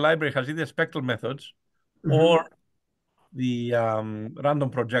right now the library has either spectral methods or the random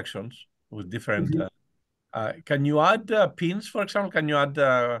projections with different. Can you add pins, for example? Can you add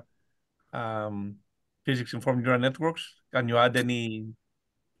physics-informed neural networks? Can you add any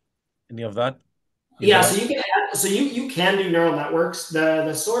of that? Yeah, so you can add, you can do neural networks.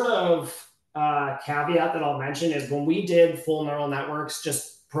 The sort of caveat that I'll mention is when we did full neural networks,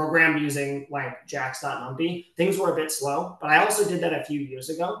 just programmed using like jax.numpy, things were a bit slow. But I also did that a few years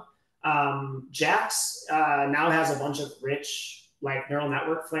ago. JAX now has a bunch of rich like neural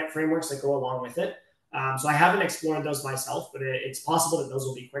network frameworks that go along with it. So I haven't explored those myself, but it's possible that those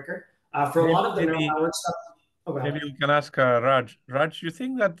will be quicker. For a lot of the neural network stuff. Maybe we can ask Raj. Raj, you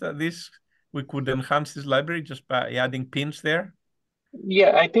think that we could enhance this library just by adding pins there?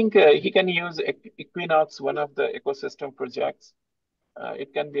 Yeah, I think he can use Equinox, one of the ecosystem projects.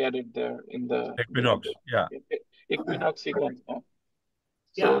 It can be added there in the Equinox. Equinox you can.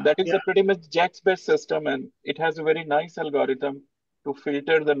 So that is a pretty much JAX-based system, and it has a very nice algorithm to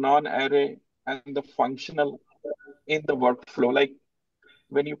filter the non-array and the functional in the workflow. Like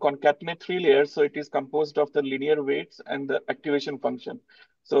when you concatenate 3 layers, so it is composed of the linear weights and the activation function.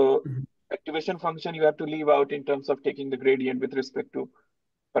 So activation function you have to leave out in terms of taking the gradient with respect to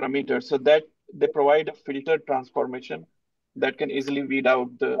parameters. So that they provide a filtered transformation that can easily weed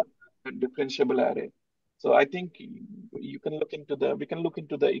out the differentiable array. So I think we can look into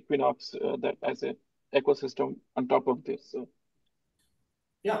the Equinox that as a ecosystem on top of this. So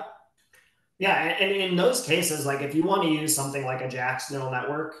yeah. Yeah, and in those cases, like if you want to use something like a JAX neural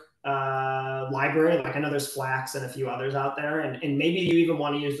network library, like I know there's Flax and a few others out there, and maybe you even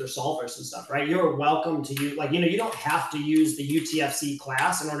want to use their solvers and stuff, right? You're welcome to use, like, you don't have to use the UTFC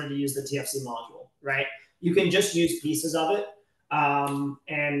class in order to use the TFC module, right? You can just use pieces of it, and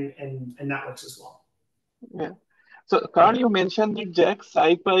that works as well. yeah. So Carl, you mentioned that JAX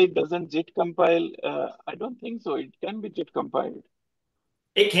SciPy doesn't JIT compile. I don't think so. It can be JIT compiled.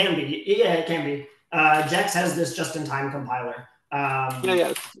 It can be. Yeah, it can be. JAX has this just-in-time compiler.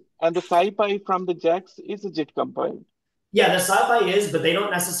 Yeah. And the SciPy from the JAX is a JIT compiled. Yeah, the SciPy is, but they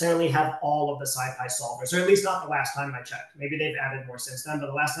don't necessarily have all of the SciPy solvers, or at least not the last time I checked. Maybe they've added more since then, but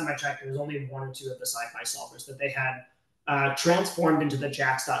the last time I checked, there was only 1 or 2 of the SciPy solvers that they had transformed into the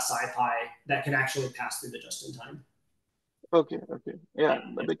JAX.SciPy that can actually pass through the just-in-time. Okay. Yeah,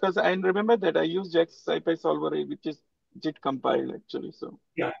 because I remember that I use JAX SciPy solver, which is JIT compiled actually. So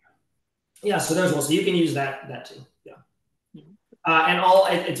yeah. So there's one. So you can use that too. Yeah.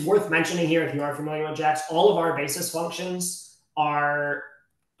 And it's worth mentioning here, if you are familiar with JAX, all of our basis functions are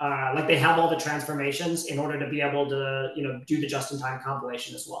like they have all the transformations in order to be able to do the just-in-time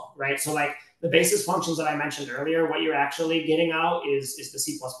compilation as well, right? So like the basis functions that I mentioned earlier, what you're actually getting out is the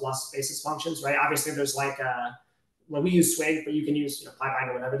C++ basis functions, right? Obviously, there's like well, we use Swig, but you can use PyBind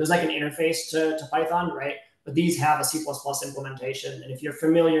or whatever. There's like an interface to Python, right? But these have a C++ implementation. And if you're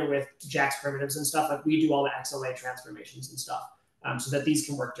familiar with JAX primitives and stuff, like we do all the XLA transformations and stuff, so that these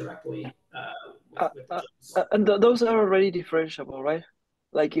can work directly with the JAX. And those are already differentiable, right?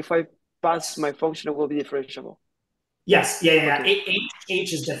 Like if I pass my function, it will be differentiable. Yes, yeah. Okay.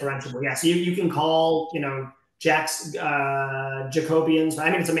 H is differentiable. Yeah, so you can call JAX Jacobians.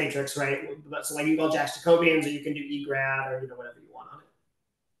 I mean, it's a matrix, right? So like you call JAX Jacobians, or you can do egrad, or whatever you want on it.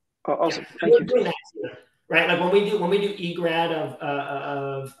 Oh, awesome. Yeah. Thank you. Doing that too, right? Like when we do egrad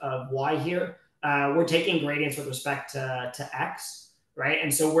of y here, we're taking gradients with respect to x, right?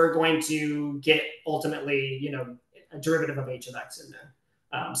 And so we're going to get ultimately a derivative of h of x in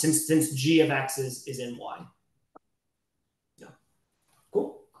there, since g of x is in y. Yeah.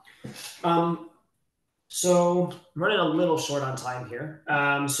 Cool. So I'm running a little short on time here.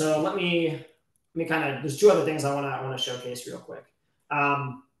 So let me kind of, there's 2 other things I want to showcase real quick.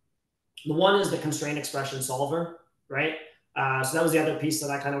 The one is the constraint expression solver, right? So that was the other piece that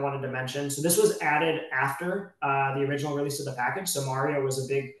I kind of wanted to mention. So this was added after the original release of the package. So Mario was a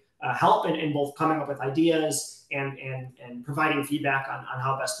big help in both coming up with ideas and providing feedback on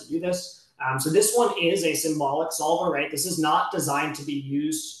how best to do this. So this one is a symbolic solver, right? This is not designed to be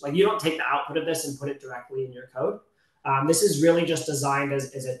used, like you don't take the output of this and put it directly in your code. This is really just designed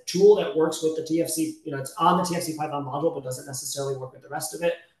as a tool that works with the TFC, it's on the TFC Python module, but doesn't necessarily work with the rest of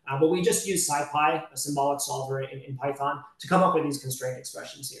it. But we just use SciPy, a symbolic solver in Python, to come up with these constraint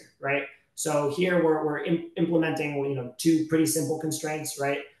expressions here, right? So here we're implementing 2 pretty simple constraints,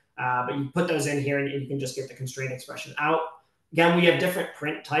 right? But you put those in here and you can just get the constraint expression out. Again, we have different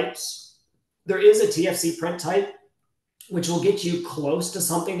print types. There is a TFC print type, which will get you close to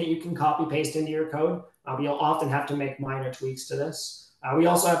something that you can copy paste into your code. You'll often have to make minor tweaks to this. We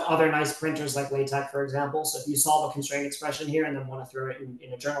also have other nice printers like LaTeX, for example. So if you solve a constraint expression here and then want to throw it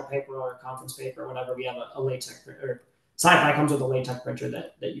in a journal paper or a conference paper or whatever, we have a LaTeX printer. SciPy comes with a LaTeX printer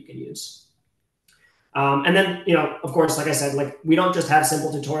that you can use. And then, of course, like I said, like we don't just have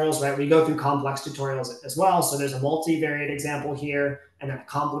simple tutorials, right? We go through complex tutorials as well. So there's a multivariate example here, and then a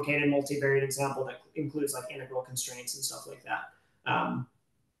complicated multivariate example that includes like integral constraints and stuff like that.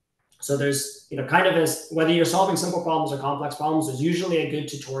 So there's, kind of as whether you're solving simple problems or complex problems, there's usually a good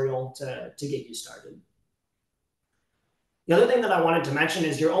tutorial to get you started. The other thing that I wanted to mention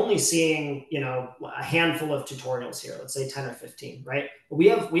is you're only seeing, a handful of tutorials here, let's say 10 or 15, right? But we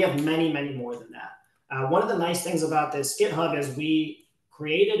have many, many more than that. One of the nice things about this GitHub is we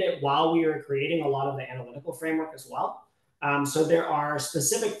created it while we were creating a lot of the analytical framework as well. So there are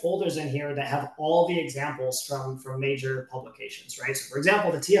specific folders in here that have all the examples from major publications, right? So for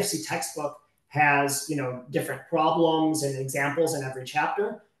example, the TFC textbook has, different problems and examples in every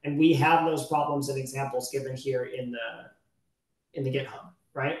chapter. And we have those problems and examples given here in the GitHub,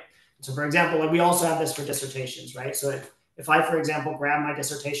 right? So for example, like we also have this for dissertations, right? So if I, for example, grab my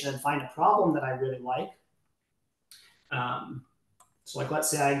dissertation and find a problem that I really like, so like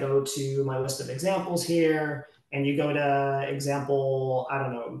let's say I go to my list of examples here, and you go to example, I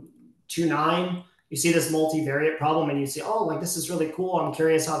don't know, 2.9, you see this multivariate problem and you see, oh, like this is really cool. I'm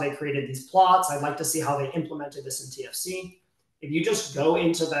curious how they created these plots. I'd like to see how they implemented this in TFC. If you just go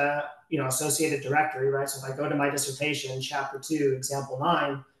into the associated directory, right? So if I go to my dissertation, chapter 2, example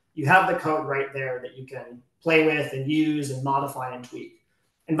 9, you have the code right there that you can play with and use and modify and tweak.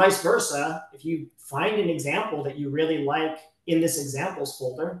 And vice versa, if you find an example that you really like in this examples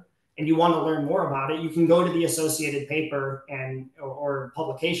folder and you want to learn more about it, you can go to the associated paper or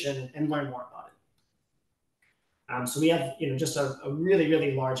publication and learn more about it. So we have just a really,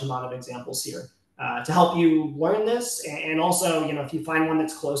 really large amount of examples here to help you learn this, and also if you find one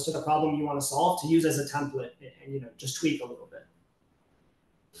that's close to the problem you want to solve, to use as a template and just tweak a little bit.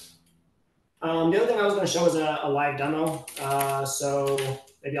 The other thing I was going to show is a live demo. So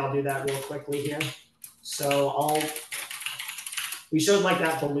maybe I'll do that real quickly here. So we showed like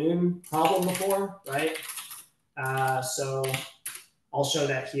that balloon problem before, right? So I'll show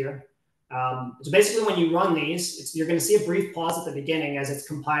that here. So basically when you run these, you're going to see a brief pause at the beginning as it's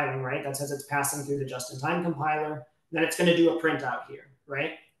compiling, right? That's as it's passing through the just-in-time compiler. Then it's going to do a printout here,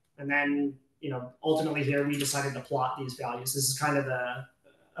 right? And then, ultimately here, we decided to plot these values. This is kind of a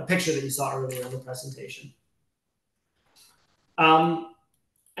picture that you saw earlier in the presentation.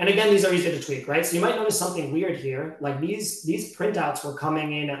 And again, these are easy to tweak, right? So you might notice something weird here. Like these printouts were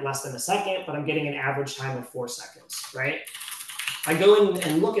coming in at less than a second, but I'm getting an average time of 4 seconds, right? If I go in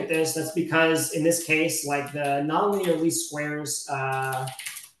and look at this, that's because in this case, like the nonlinear least squares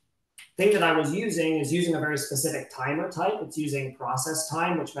thing that I was using is using a very specific timer type. It's using process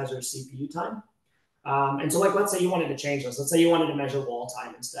time, which measures CPU time. And so like, let's say you wanted to change this. Let's say you wanted to measure wall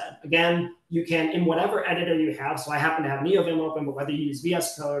time instead. Again, you can, in whatever editor you have, so I happen to have NeoVim open, but whether you use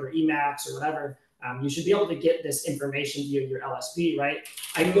VS Code or Emacs or whatever, you should be able to get this information via your LSP, right?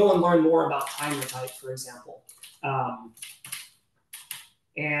 I can go and learn more about timer type, for example.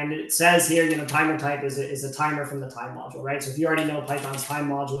 And it says here, timer type is a timer from the time module, right? So if you already know Python's time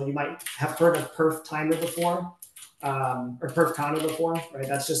module, you might have heard of perf timer before. Or perf counter before, right?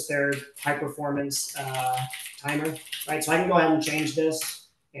 That's just their high performance timer, right? So I can go ahead and change this,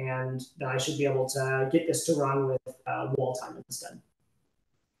 and then I should be able to get this to run with wall time instead,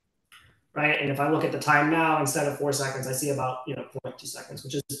 right? And if I look at the time now, instead of 4 seconds, I see about 0.2 seconds,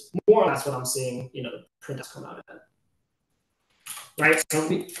 which is more or less what I'm seeing the printouts come out at. Right,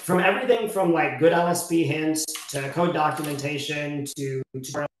 so from everything from like good LSP hints to code documentation to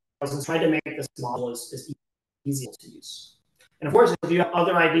tutorials, trying to make this model as easy to use. And of course, if you have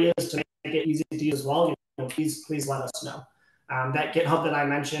other ideas to make it easy to use as well, please let us know. That GitHub that I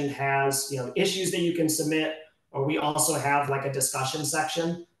mentioned has issues that you can submit, or we also have like a discussion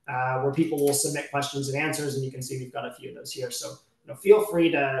section where people will submit questions and answers, and you can see we've got a few of those here. So feel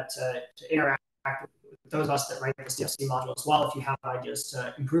free to interact with those of us that write this TFC module as well if you have ideas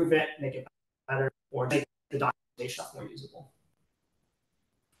to improve it, make it better, or make the documentation more usable.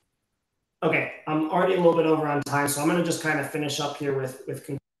 Okay, I'm already a little bit over on time, so I'm going to just kind of finish up here with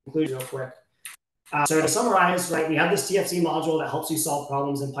conclusion real quick. So to summarize, right, we have this TFC module that helps you solve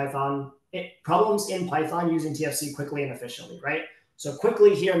problems in Python using TFC quickly and efficiently, right? So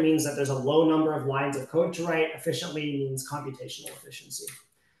quickly here means that there's a low number of lines of code to write. Efficiently means computational efficiency.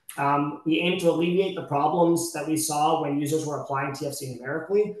 We aim to alleviate the problems that we saw when users were applying TFC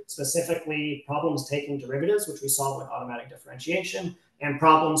numerically, specifically problems taking derivatives, which we solved with automatic differentiation, and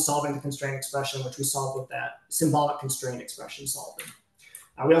problems solving the constraint expression, which we solved with that symbolic constraint expression solver.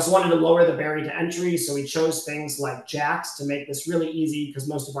 We also wanted to lower the barrier to entry, so we chose things like JAX to make this really easy because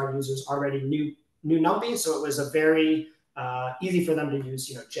most of our users already knew NumPy, so it was a very easy for them to use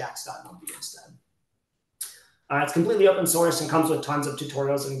JAX.NumPy instead. It's completely open source and comes with tons of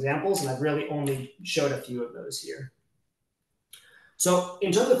tutorials and examples, and I've really only showed a few of those here. So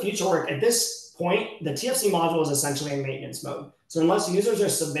in terms of future work, at this point, the TFC module is essentially in maintenance mode. So unless users are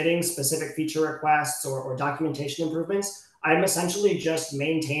submitting specific feature requests or documentation improvements, I'm essentially just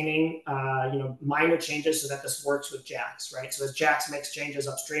maintaining minor changes so that this works with JAX, right? So as JAX makes changes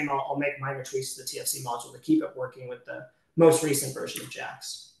upstream, I'll make minor tweaks to the TFC module to keep it working with the most recent version of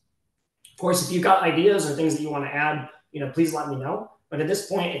JAX. Of course, if you've got ideas or things that you want to add, please let me know. But at this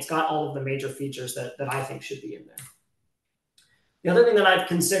point, it's got all of the major features that I think should be in there. The other thing that I've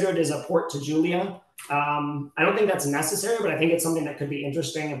considered is a port to Julia. I don't think that's necessary, but I think it's something that could be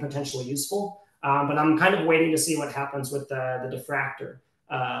interesting and potentially useful. But I'm kind of waiting to see what happens with the diffractor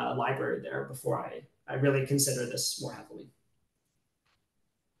library there before I really consider this more heavily.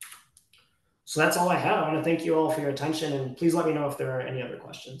 So that's all I have. I want to thank you all for your attention, and please let me know if there are any other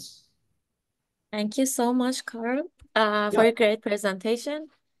questions. Thank you so much, Carl, for your great presentation.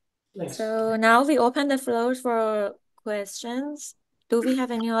 Thanks. So now we open the floor for questions. Do we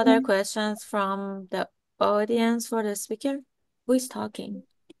have any other questions from the audience for the speaker? Who is talking?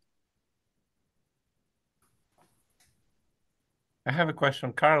 I have a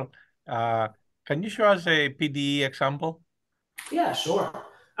question, Carl. Can you show us a PDE example? Yeah, sure.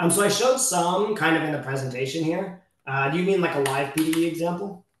 So I showed some kind of in the presentation here. Do you mean like a live PDE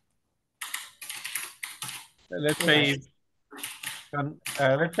example? Let's say,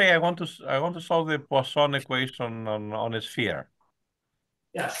 I want to solve the Poisson equation on a sphere.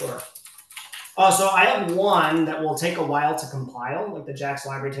 Yeah, sure. So I have one that will take a while to compile, like the JAX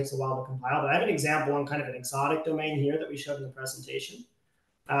library takes a while to compile, but I have an example on kind of an exotic domain here that we showed in the presentation.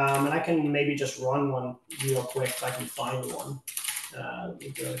 And I can maybe just run one real quick if I can find one. Let me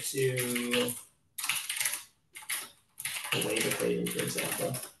go to the wave equation, for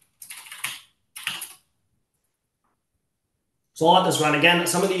example. So I'll let this run. Again,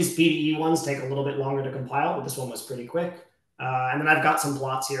 some of these PDE ones take a little bit longer to compile, but this one was pretty quick. And then I've got some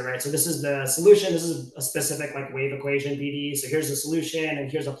plots here, right? So this is the solution. This is a specific like wave equation PDE. So here's the solution, and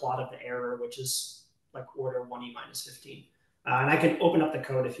here's a plot of the error, which is like order 1e minus 15. And I can open up the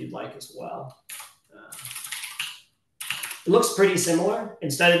code if you'd like as well. It looks pretty similar.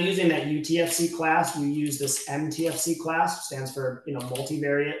 Instead of using that UTFC class, we use this MTFC class, which stands for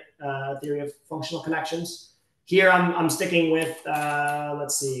multivariate theory of functional connections. Here I'm sticking with,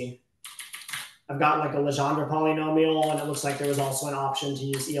 let's see, I've got like a Legendre polynomial, and it looks like there was also an option to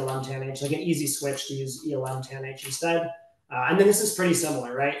use ELM tan H, like an easy switch to use ELM tan H instead. And then this is pretty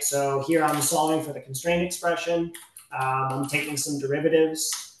similar, right? So here I'm solving for the constraint expression. I'm taking some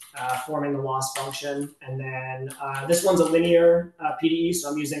derivatives, forming the loss function. And then this one's a linear PDE, so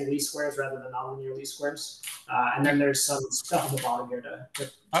I'm using least squares rather than nonlinear least squares. And then there's some stuff at the bottom here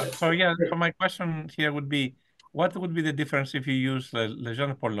So my question here would be, what would be the difference if you use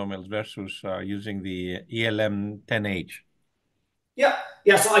Legendre polynomials versus using the ELM 10H? Yeah.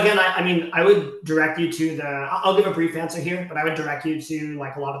 So again, I mean, I would direct you to I'll give a brief answer here, but I would direct you to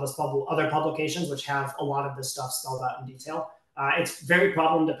like a lot of those other publications, which have a lot of this stuff spelled out in detail. It's very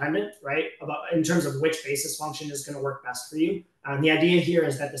problem dependent, right? In terms of which basis function is going to work best for you. And the idea here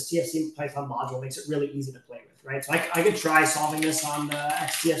is that this TFC Python module makes it really easy to play with, right? So I could try solving this on the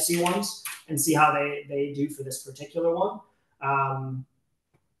XTFC ones and see how they do for this particular one.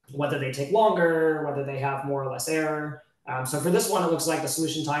 Whether they take longer, whether they have more or less error. So for this one, it looks like the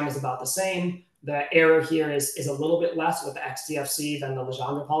solution time is about the same. The error here is a little bit less with the XTFC than the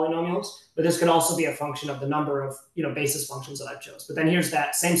Legendre polynomials, but this could also be a function of the number of basis functions that I've chose. But then here's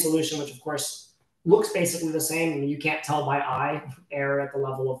that same solution, which of course looks basically the same. I mean, you can't tell by eye error at the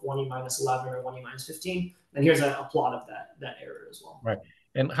level of 1e minus 11 or 1e minus 15. And here's a plot of that error as well. Right.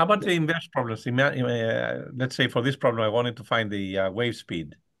 And how about the inverse problems? Let's say for this problem, I wanted to find the wave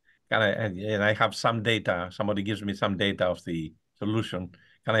speed. And I have some data, somebody gives me some data of the solution.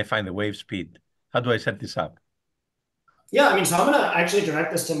 Can I find the wave speed? How do I set this up? Yeah, I mean, so I'm going to actually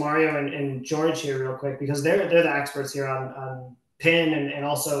direct this to Mario and George here real quick, because they're the experts here on PIN and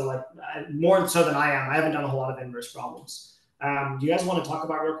also like more so than I am. I haven't done a whole lot of inverse problems. Do you guys want to talk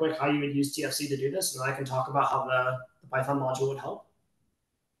about real quick how you would use TFC to do this? And then I can talk about how the Python module would help.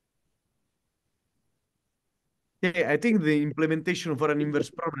 Yeah, I think the implementation for an inverse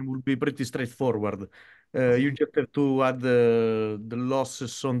problem would be pretty straightforward. You just have to add the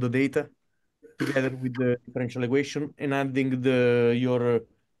losses on the data together with the differential equation and adding your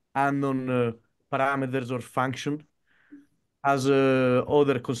unknown parameters or function as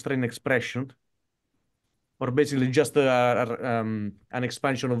other constraint expression, or basically just an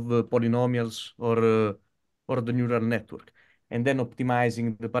expansion of polynomials or the neural network, and then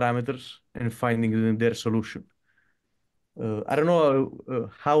optimizing the parameters and finding their solution. I don't know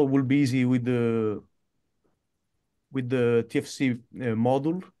how it will be easy with the TFC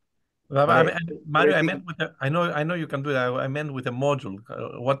module. Mario, I meant with I know you can do that. I meant with a module.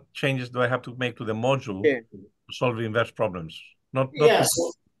 What changes do I have to make to the module to solve the inverse problems? Oh yeah,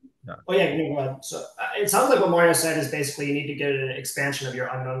 go ahead. So it sounds like what Mario said is basically you need to get an expansion of your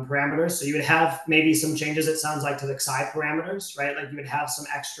unknown parameters. So you would have maybe some changes, it sounds like, to the xi parameters, right? Like you would have some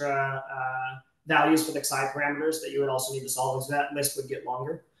extra values for the xi parameters that you would also need to solve, so that list would get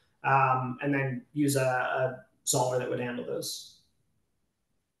longer. And then use a solver that would handle those.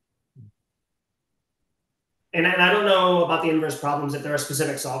 And I don't know about the inverse problems, if there are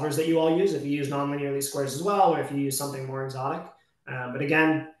specific solvers that you all use, if you use nonlinear least squares as well, or if you use something more exotic. But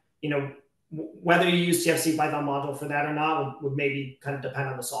again, whether you use TFC Python module for that or not would maybe kind of depend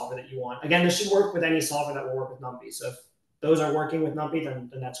on the solver that you want. Again, this should work with any solver that will work with NumPy. So if those are working with NumPy, then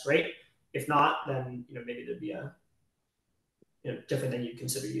that's great. If not, then maybe there'd be a different thing you'd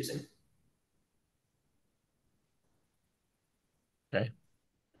consider using. Okay.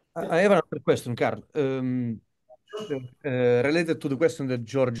 I have another question, Carl. Related to the question that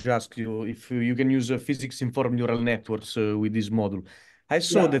George asked you, if you can use physics-informed neural networks with this module. I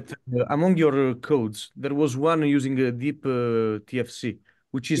saw that among your codes, there was one using a deep TFC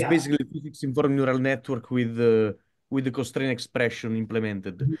which is basically physics-informed neural network with the constraint expression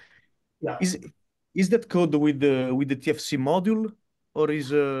implemented. Yeah. Is that code with the TFC module, or is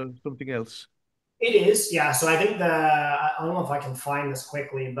something else? It is, yeah. So I think I don't know if I can find this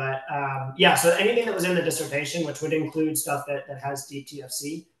quickly, but yeah, so anything that was in the dissertation, which would include stuff that has deep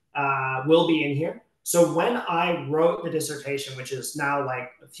TFC, will be in here. So when I wrote the dissertation, which is now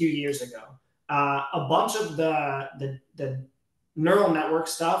like a few years ago, a bunch of the neural network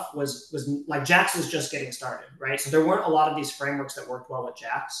stuff was like JAX was just getting started, right? So there weren't a lot of these frameworks that worked well with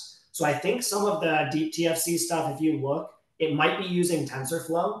JAX. So I think some of the deep TFC stuff, if you look, it might be using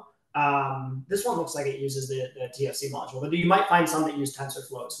TensorFlow. This one looks like it uses the TFC module, but you might find some that use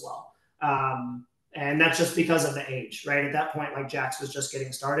TensorFlow as well. And that's just because of the age, right? At that point, like JAX was just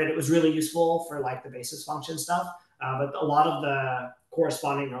getting started. It was really useful for like the basis function stuff, but a lot of the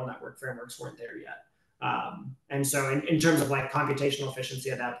corresponding neural network frameworks weren't there yet. And so in terms of like computational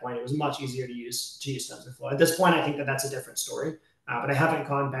efficiency at that point, it was much easier to use TensorFlow. At this point, I think that that's a different story, but I haven't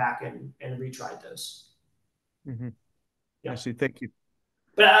gone back and retried those. Mm-hmm. Yeah. I see. Thank you.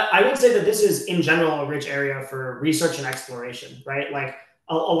 But I would say that this is, in general, a rich area for research and exploration, right? Like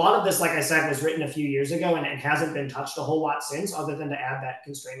a lot of this, like I said, was written a few years ago and hasn't been touched a whole lot since, other than to add that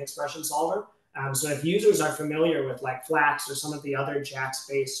constraint expression solver. So if users are familiar with like Flax or some of the other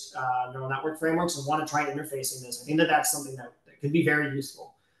JAX-based neural network frameworks and want to try interfacing this, I think that that's something that could be very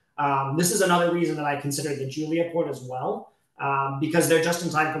useful. This is another reason that I consider the Julia port as well. Because their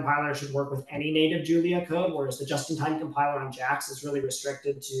just-in-time compiler should work with any native Julia code, whereas the just-in-time compiler on JAX is really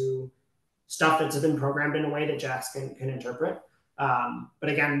restricted to stuff that's been programmed in a way that JAX can interpret. But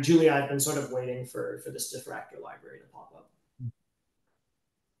again, Julia, I've been sort of waiting for this diffractor library to pop up.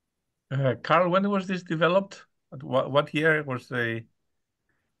 Carl, when was this developed? What year was the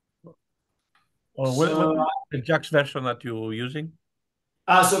JAX version that you're using?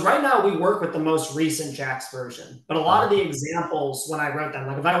 So right now we work with the most recent JAX version, but a lot of the examples when I wrote them,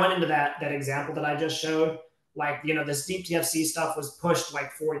 like if I went into that example that I just showed, like, this deep TFC stuff was pushed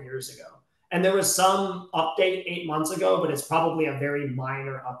like 4 years ago. And there was some update 8 months ago, but it's probably a very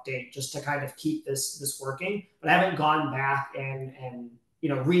minor update just to kind of keep this working. But I haven't gone back and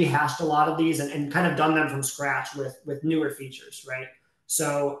rehashed a lot of these and kind of done them from scratch with newer features, right?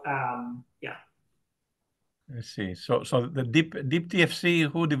 So yeah. I see. So the deep TFC,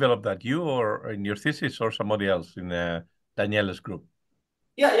 who developed that? You or in your thesis or somebody else in Daniela's group?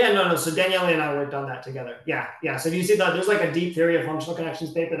 Yeah, no. So Daniele and I worked on that together. Yeah. So you see that there's like a deep theory of functional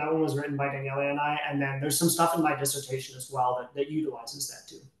connections paper. That one was written by Daniele and I, and then there's some stuff in my dissertation as well that utilizes that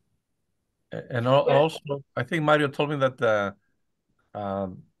too. And also, I think Mario told me that there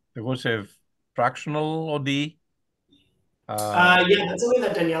was a fractional OD. Yeah, that's something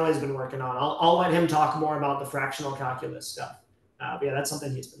that Daniele has been working on. I'll let him talk more about the fractional calculus stuff. But yeah, that's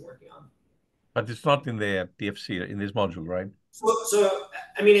something he's been working on. But it's not in the TFC, in this module, right? So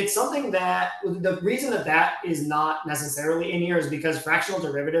I mean, it's something that the reason that is not necessarily in here is because fractional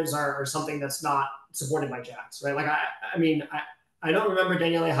derivatives are something that's not supported by JAX, right? Like I don't remember,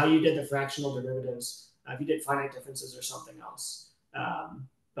 Daniele, how you did the fractional derivatives. If you did finite differences or something else.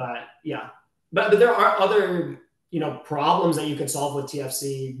 But yeah, but there are other problems that you could solve with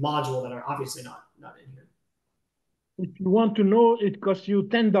TFC module that are obviously not in here. If you want to know, it costs you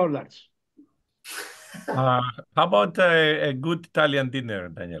 $10. How about a good Italian dinner,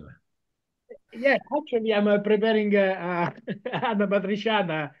 Daniele? Yeah, actually, I'm preparing a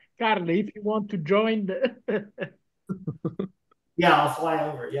matriciana. Carl, if you want to join. Yeah, I'll fly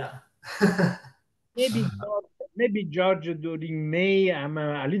over. Yeah. maybe George, during May, I'm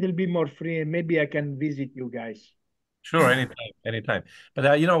a little bit more free. Maybe I can visit you guys. Sure, anytime.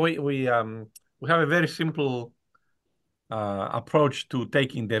 But we have a very simple approach to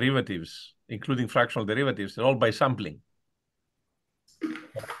taking derivatives, including fractional derivatives, all by sampling.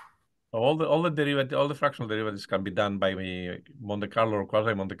 So all the fractional derivatives can be done by Monte Carlo or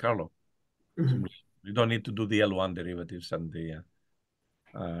quasi Monte Carlo. Mm-hmm. You don't need to do the L1 derivatives and the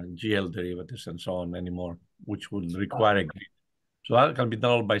GL derivatives and so on anymore, which will require a grid. So that can be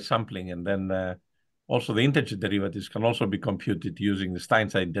done all by sampling, and then also the integer derivatives can also be computed using the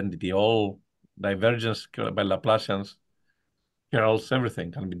Stein's identity. All divergence by Laplacians, kernels,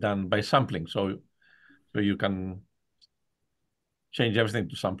 everything can be done by sampling. So you can change everything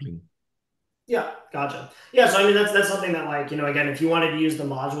to sampling. Yeah, gotcha. Yeah, so I mean that's something that, like, again, if you wanted to use the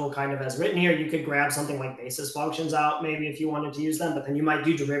module kind of as written here, you could grab something like basis functions out maybe if you wanted to use them, but then you might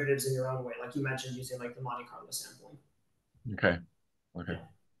do derivatives in your own way, like you mentioned, using like the Monte Carlo sampling. Okay.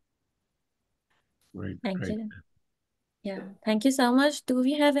 Great. Thank you. Yeah, thank you so much. Do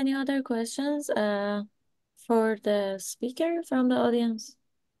we have any other questions for the speaker from the audience?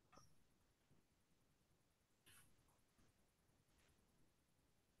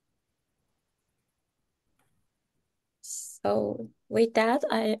 So with that,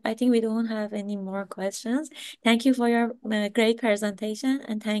 I think we don't have any more questions. Thank you for your great presentation,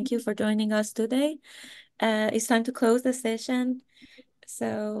 and thank you for joining us today. It's time to close the session.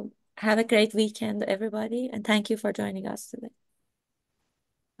 So have a great weekend, everybody, and thank you for joining us today.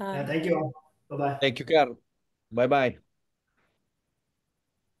 Yeah, thank you all. Bye-bye. Thank you, Carl. Bye-bye.